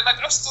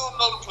I still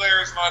know the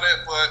players and all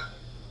that, but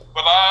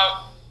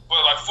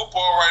like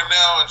football right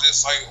now is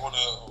just like on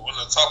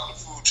the top of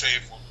the food chain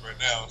for me right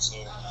now. So,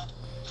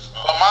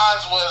 but mine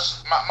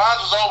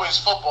was always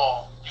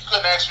football. You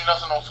couldn't ask me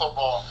nothing on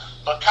football,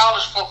 but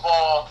college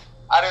football,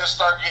 I didn't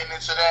start getting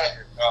into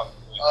that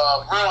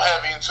real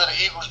heavy until the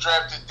Eagles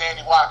drafted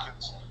Danny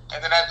Watkins.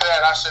 And then after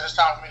that, I said, it's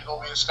time for me to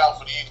go be a scout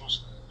for the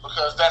Eagles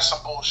because that's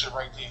some bullshit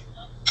right there.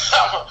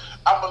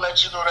 I'm going to let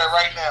you know that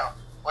right now.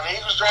 When the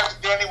Eagles drafted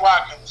Danny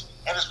Watkins,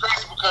 and it's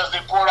crazy because they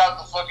brought out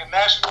the fucking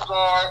National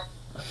Guard,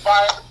 the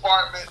fire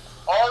department,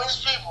 all these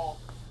people,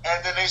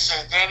 and then they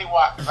said, Danny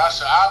Watkins. I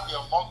said, I'll be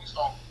a monkey's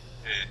uncle.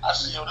 Yeah. I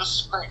said, yo, this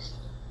is crazy.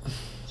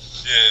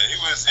 Yeah, he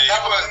was.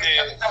 That was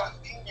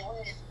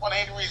one of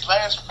Andy Reid's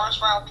last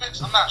first-round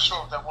picks. I'm not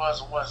sure if that was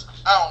or wasn't.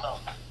 I don't know.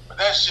 But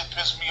that shit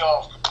pissed me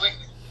off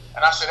completely.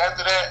 And I said,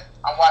 after that,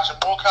 I'm watching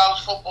more college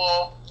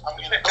football. I'm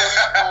getting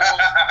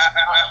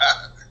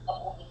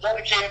I'm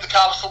dedicated to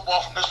college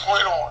football from this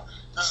point on.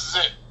 This is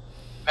it.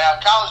 Now,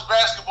 college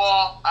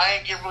basketball, I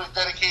ain't getting really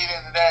dedicated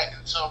into that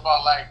until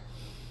about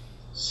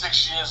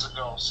 6 years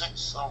ago.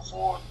 6 or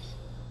 4. I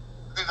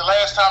think the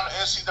last time the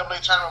NCAA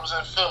tournament was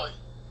in Philly,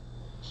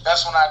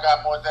 that's when I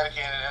got more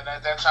dedicated. And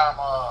at that time,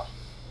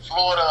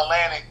 Florida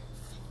Atlantic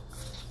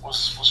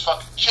was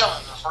fucking killing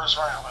in the first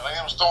round. Like,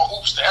 it was throwing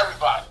hoops to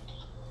everybody.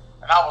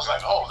 And I was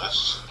like, oh, this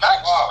is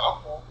nice.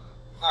 Wow, okay.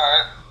 All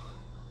right.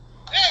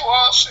 Yeah,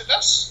 well, shit,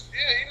 that's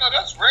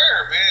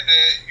rare, man,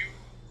 that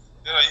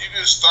you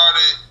just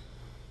started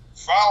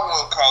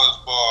following college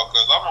ball,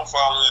 because I've been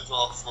following it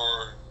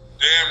for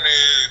damn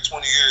near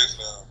 20 years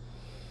now.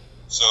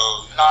 So,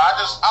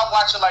 I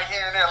watch it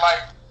here and there.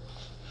 Like,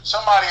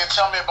 somebody will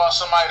tell me about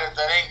somebody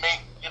that ain't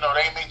make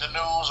the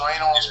news or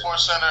ain't on the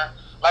Sports Center,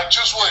 like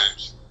Juice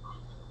Williams.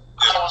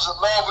 Yeah. I was in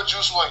love with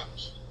Juice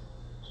Williams.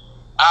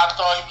 I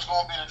thought he was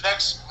going to be the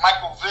next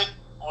Michael Vick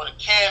or the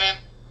Cannon.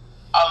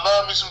 I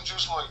love me some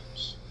Juice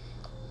Williams.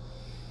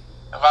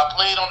 If I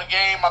played on the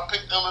game, I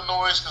picked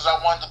Illinois because I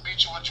wanted to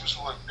beat you with Juice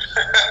Williams.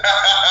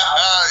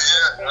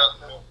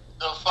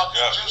 The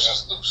fucking juice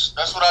is loose.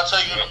 That's what I'll tell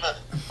you in a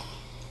minute.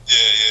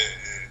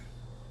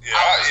 Yeah.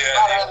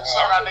 I had a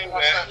son I named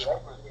my son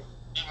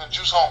even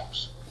Juice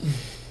Holmes.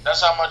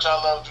 That's how much I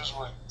love Juice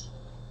Williams.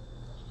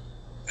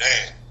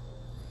 Damn.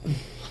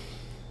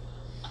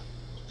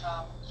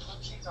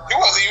 He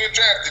wasn't even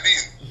drafted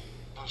either.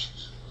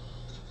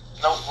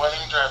 Nope, wasn't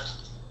even drafted.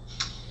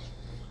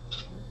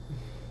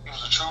 He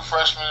was a true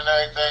freshman and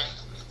everything.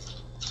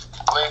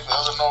 Played for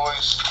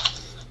Illinois.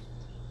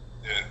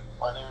 Yeah.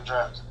 Wasn't even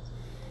drafted.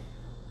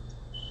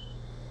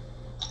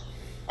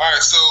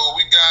 Alright, so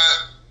we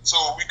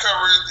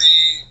covered the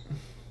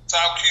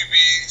top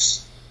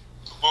QBs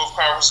for both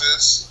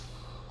conferences.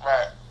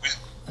 Right. We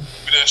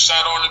done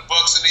shot on the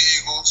Bucks and the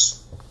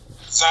Eagles.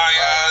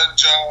 Zion,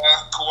 John,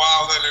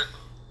 Kawhi Leonard.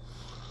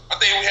 I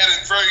think we had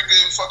a very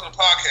good fucking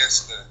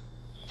podcast today.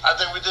 I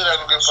think we did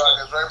have a good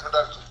podcast. Very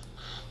productive.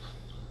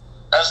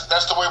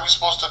 That's the way we're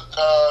supposed to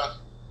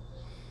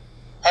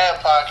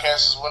have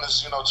podcasts, is when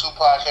it's, two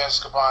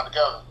podcasts combined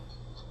together.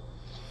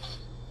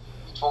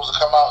 We're supposed to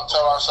come out and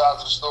tell our side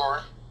of the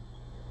story.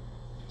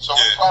 So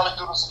we'll probably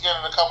do this again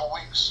in a couple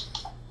weeks.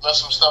 Let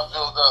some stuff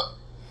build up.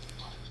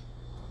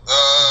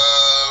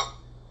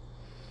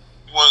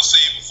 You want to say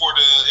before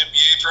the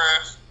NBA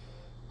draft?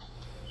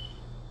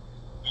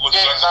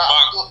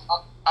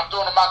 I'm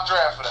doing a mock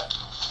draft for that.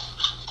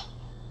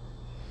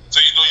 So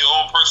you doing your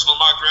own personal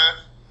mock draft?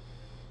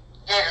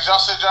 Yeah, because y'all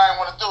said y'all didn't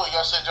want to do it.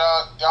 Y'all said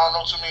y'all don't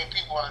know too many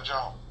people in the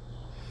joint.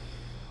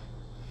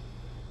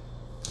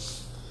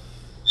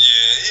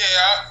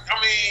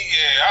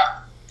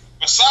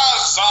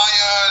 Besides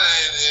Zion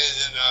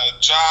and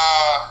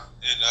Ja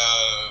and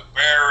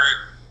Barrett,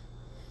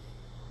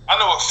 I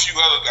know a few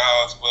other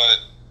guys, but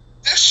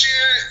this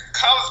year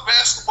college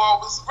basketball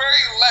was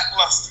very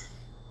lackluster.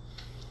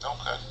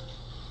 Okay.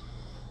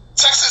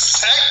 Texas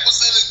Tech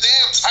was in a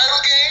damn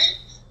title game.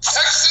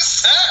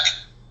 Texas Tech.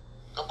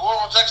 The boy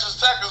from Texas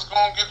Tech is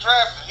going to get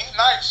drafted. He's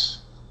nice.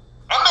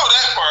 I know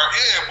that part,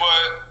 yeah,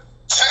 but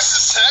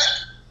Texas Tech.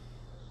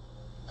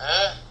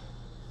 Yeah.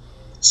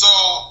 So,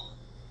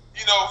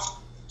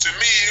 to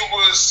me, it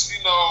was,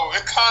 it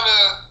kind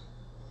of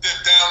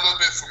dipped down a little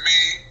bit for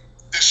me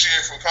this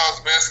year for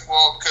college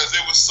basketball because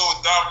it was so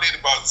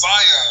dominated by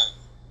Zion.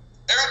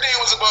 Everything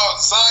was about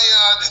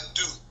Zion and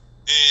Duke,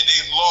 and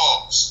they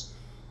lost.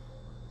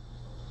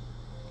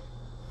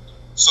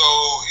 So,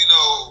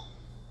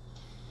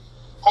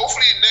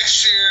 hopefully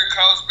next year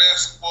college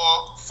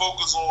basketball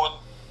focus on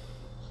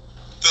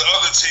the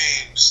other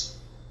teams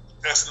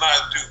that's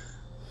not Duke,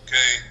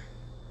 okay?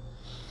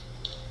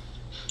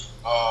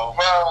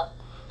 Well,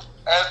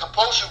 as the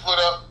post you put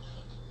up,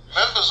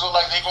 Memphis look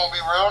like they're going to be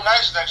real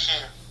nice next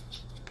year.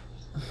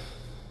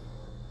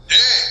 Yeah,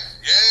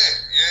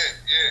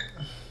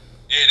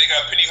 they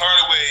got Penny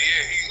Hardaway.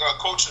 Yeah, he's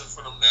coaching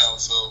for them now.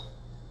 So,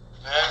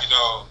 that's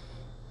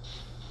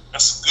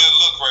a good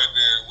look right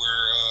there.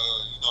 Where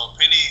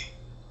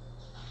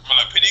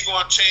Penny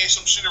going to change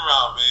some shit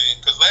around, man.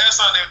 Because last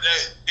time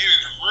they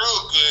was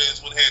real good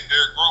is when they had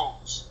Derrick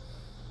Rose.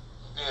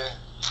 Yeah,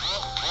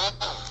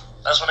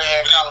 that's when they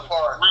had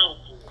Calipari. Real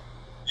good.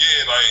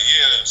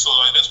 So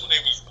that's when they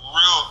was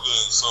real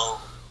good. So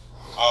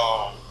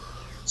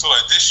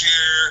this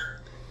year.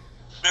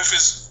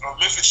 Memphis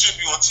should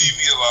be on TV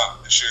a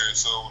lot this year,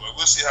 so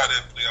we'll see how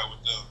that play out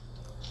with them.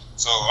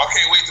 So I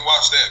can't wait to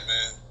watch that,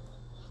 man.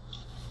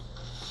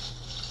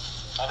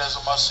 That is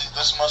a must see.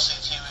 That's must see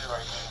TV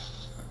right there.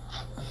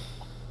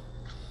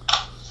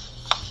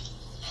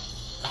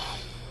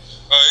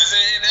 Is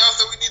there anything else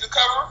that we need to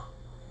cover?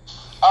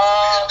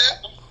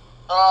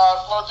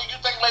 Well, do you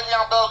think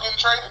Le'Veon Bell getting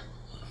traded?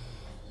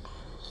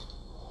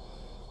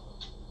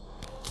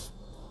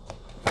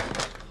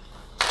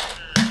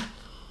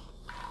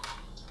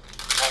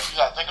 You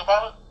gotta think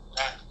about it?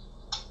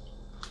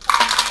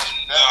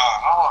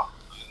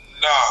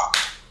 Nah.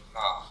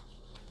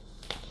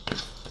 You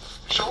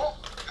sure?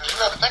 Because you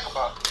gotta think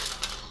about it.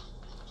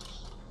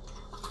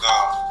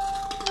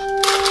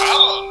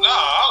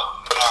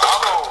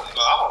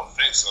 I don't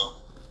think so.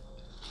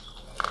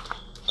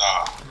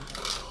 Nah.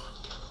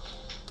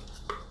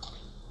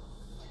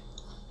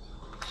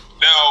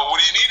 Now,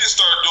 what he need to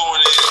start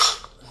doing is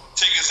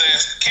take his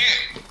ass to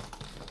camp.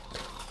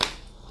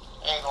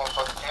 He ain't going to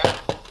fucking camp.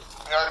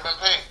 He already been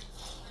paid.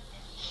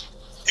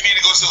 He need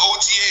to go to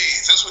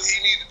OTAs. That's what he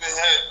need to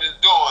have been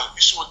doing.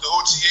 He should went to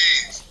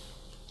OTAs.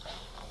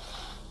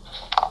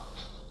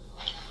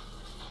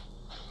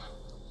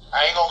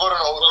 I ain't gonna go to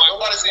no OTAs.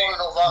 Nobody's going to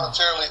no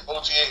voluntarily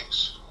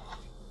OTAs.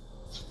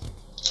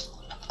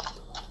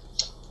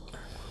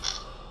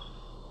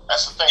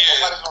 That's the thing. Yeah.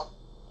 Nobody's going.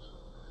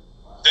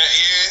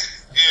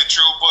 Yeah,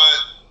 true. But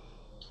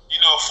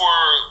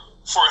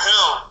for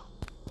him,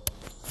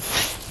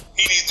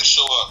 he needs to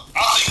show up. I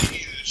think he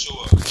needed to show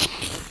up.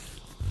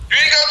 You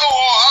ain't gotta go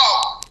all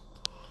out.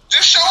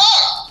 Just show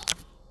up.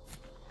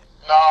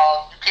 No,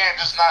 you can't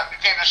just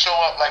show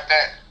up like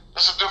that.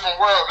 This is a different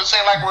world. This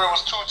ain't like where it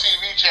was 2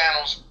 TV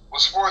channels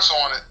with sports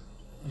on it.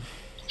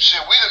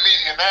 Shit, we the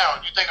media now.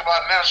 You think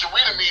about it now, shit,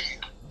 we the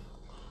media.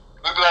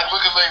 Look at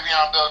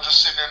Le'Veon Bell just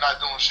sitting there not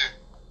doing shit.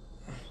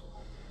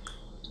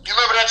 You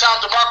remember that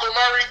time DeMarco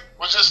Murray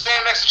was just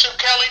standing next to Chip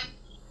Kelly?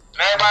 And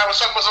everybody was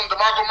talking about some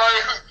DeMarco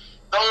Murray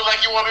don't look like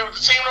he won't be with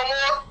the team no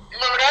more? You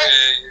remember that?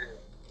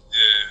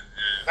 Yeah.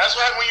 That's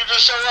right when you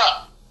just show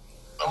up.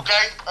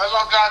 Okay? That's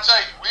what I'm trying to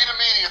tell you. We the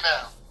media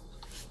now.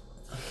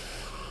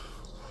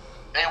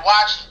 They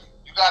watch you.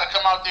 You gotta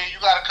come out there, you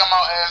gotta come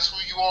out as who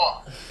you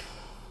are.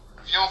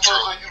 If you don't feel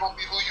like you're gonna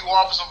be who you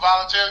are for some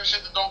voluntary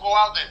shit, then don't go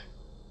out there.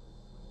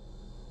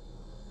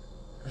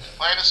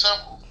 Plain and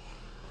simple.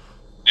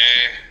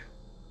 Yeah.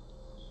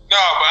 No,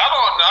 but I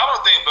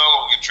don't think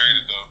Bell gonna get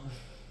traded though.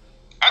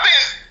 I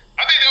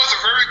think that was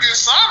a very good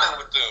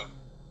signing with them.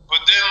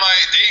 But then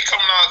they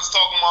coming out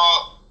talking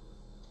about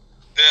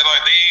that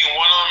they ain't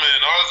want them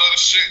and all this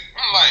other shit.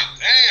 I'm like,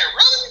 damn,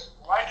 really?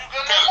 Why you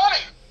give them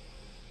money?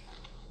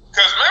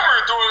 Because remember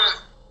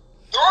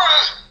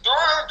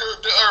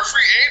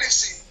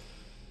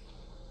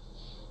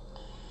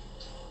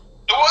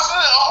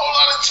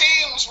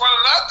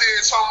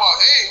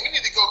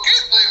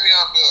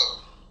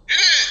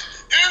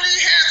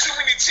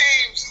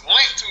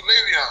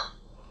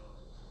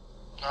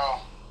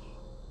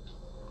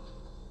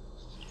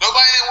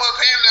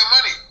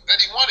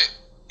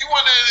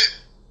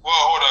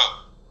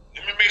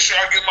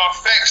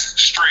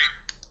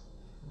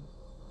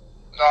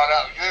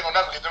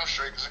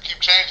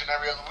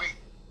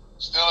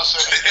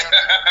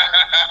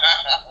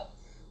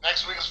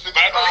Next week is 55.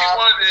 But I know he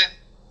wanted it.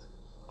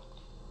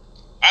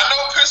 I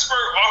know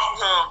Pittsburgh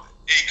offered him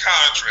a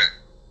contract.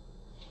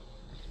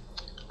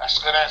 That's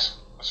a good answer.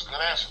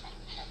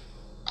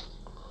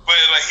 But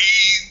like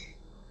he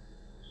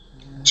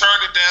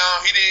turned it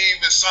down. He didn't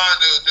even sign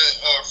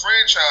the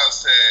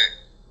franchise tag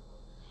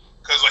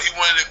because like he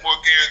wanted it more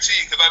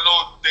guaranteed. Because I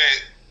know that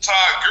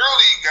Todd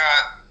Gurley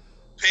got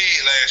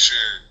paid last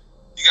year.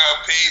 He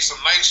got paid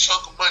some nice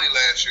chunk of money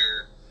last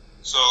year.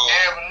 So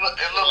yeah, but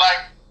it looked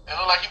like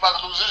he about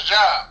to lose his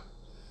job.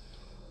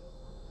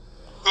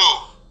 Who?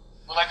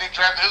 Looked like they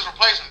drafted his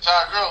replacement,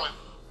 Todd Gurley.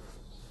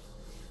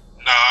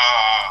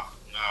 Nah.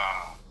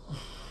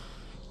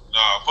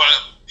 But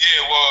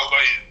yeah, well,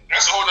 like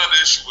that's a whole other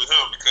issue with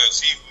him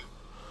because he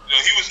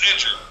was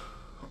injured.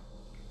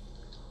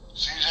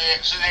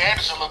 C.J.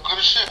 Anderson looked good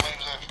as shit when he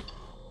was injured.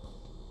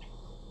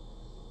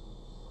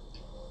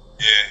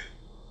 Yeah.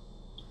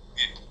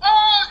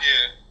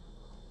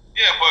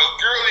 Yeah, but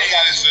Gurley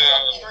is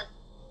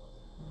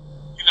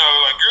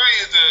Gurley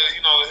is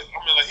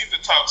he's the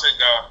top 10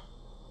 guy,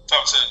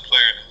 top 10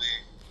 player in the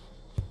league.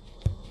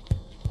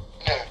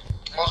 Yeah,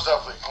 most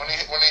definitely. When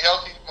he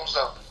healthy, most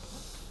definitely.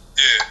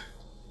 Yeah.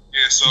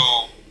 So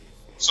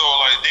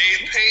like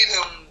they paid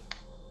him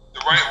the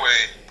right way,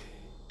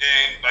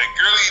 and like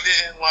Gurley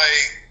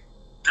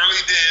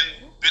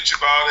didn't bitch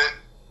about it.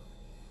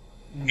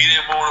 He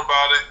didn't moan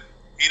about it.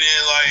 He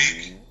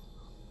didn't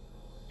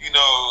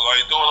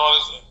doing all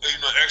this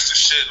extra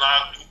shit.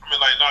 Not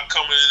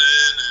coming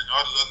in and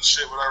all this other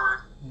shit,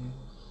 whatever. And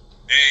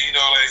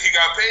he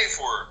got paid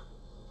for it.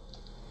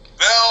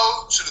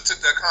 Bell should have took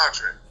that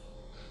contract.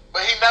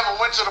 But he never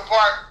went to the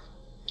part.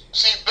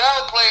 See,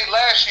 Bell played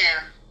last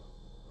year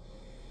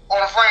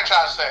on a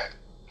franchise tag.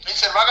 He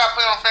said, if I got to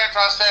play on a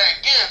franchise tag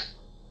again,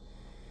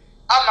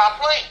 I'm not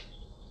playing.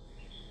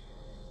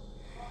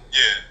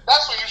 Yeah.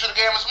 That's when you should have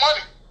gave him his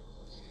money.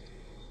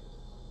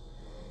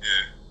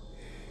 Yeah.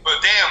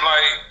 But damn,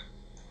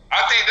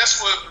 I think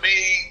that's what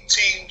made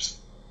teams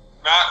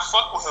not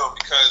fuck with him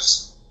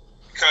because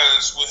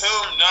with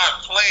him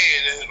not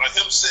playing and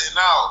him sitting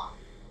out,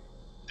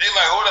 they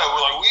hold up,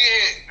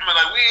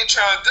 we ain't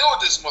trying to deal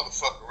with this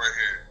motherfucker right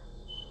here.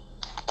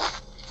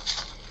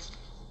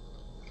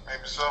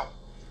 Maybe so.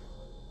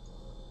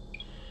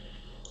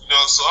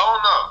 So I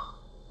don't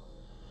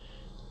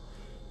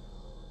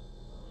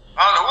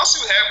know. We'll see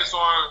what happens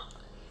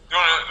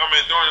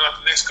during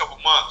the next couple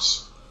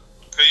months.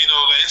 Cause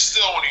it's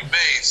still only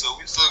May, so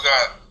we still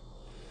got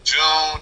June,